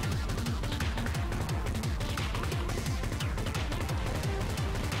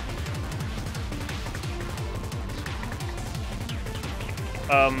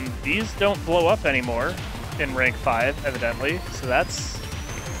 These don't blow up anymore in rank 5, evidently, so that's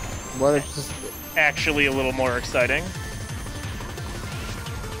Well, it's just actually a little more exciting.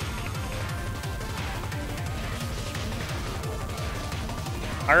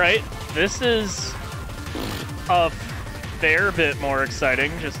 Alright, this is a fair bit more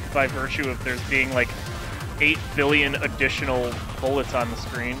exciting, just by virtue of there's being like 8 billion additional bullets on the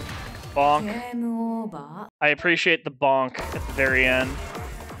screen. Bonk. I appreciate the bonk at the very end.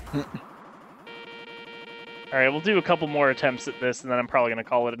 Alright, we'll do a couple more attempts at this, and then I'm probably going to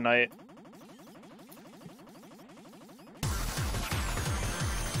call it a night.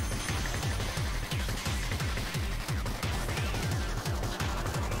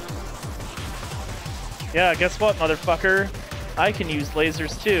 Yeah, guess what, motherfucker? I can use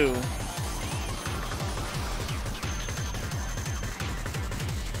lasers too.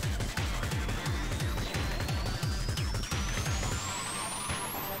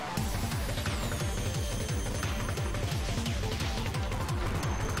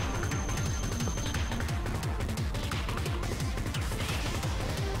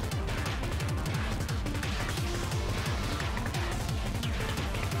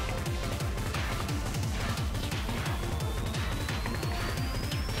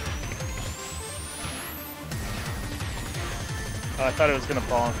 Oh, I thought it was gonna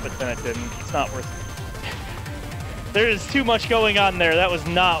bonk, but then it didn't. It's not worth it. There is too much going on there. That was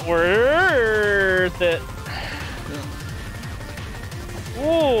not worth it.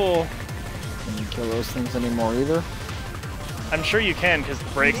 Ooh. Can you kill those things anymore either? I'm sure you can, because the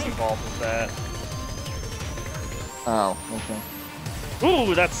break's involved with that. Oh, okay.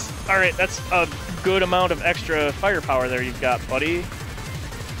 Ooh, that's... Alright, that's a good amount of extra firepower there you've got, buddy.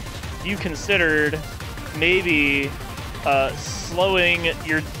 You considered maybe slowing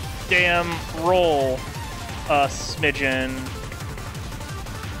your damn roll a smidgen.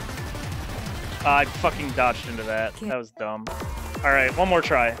 I fucking dodged into that. That was dumb. Alright, one more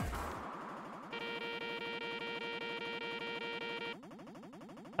try.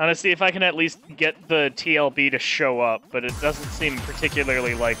 I'm gonna see if I can at least get the TLB to show up, but it doesn't seem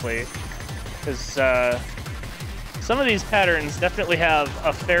particularly likely. Because some of these patterns definitely have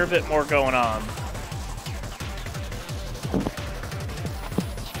a fair bit more going on.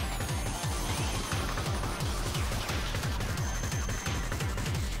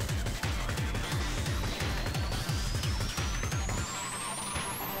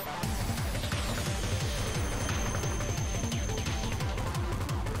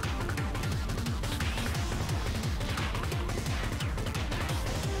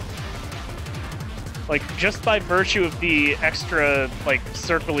 Like, just by virtue of the extra, like,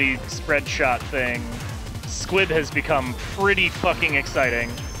 circly spread shot thing, Squid has become pretty fucking exciting.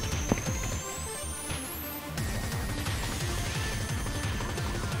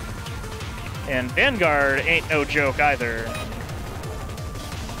 And Vanguard ain't no joke either.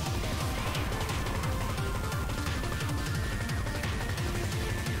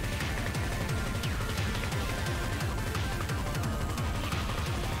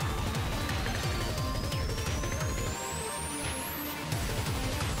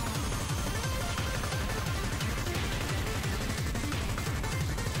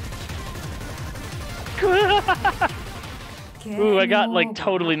 Ooh, I got like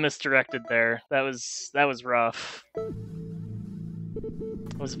totally misdirected there. That was rough.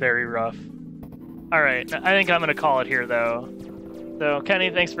 It was very rough. All right, I think I'm gonna call it here though. So Kenny,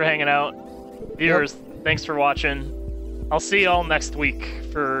 thanks for hanging out. Viewers, thanks for watching. I'll see y'all next week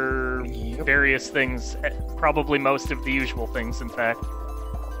for various things, probably most of the usual things, in fact.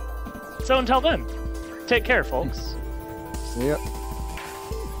 So until then, take care, folks. See ya.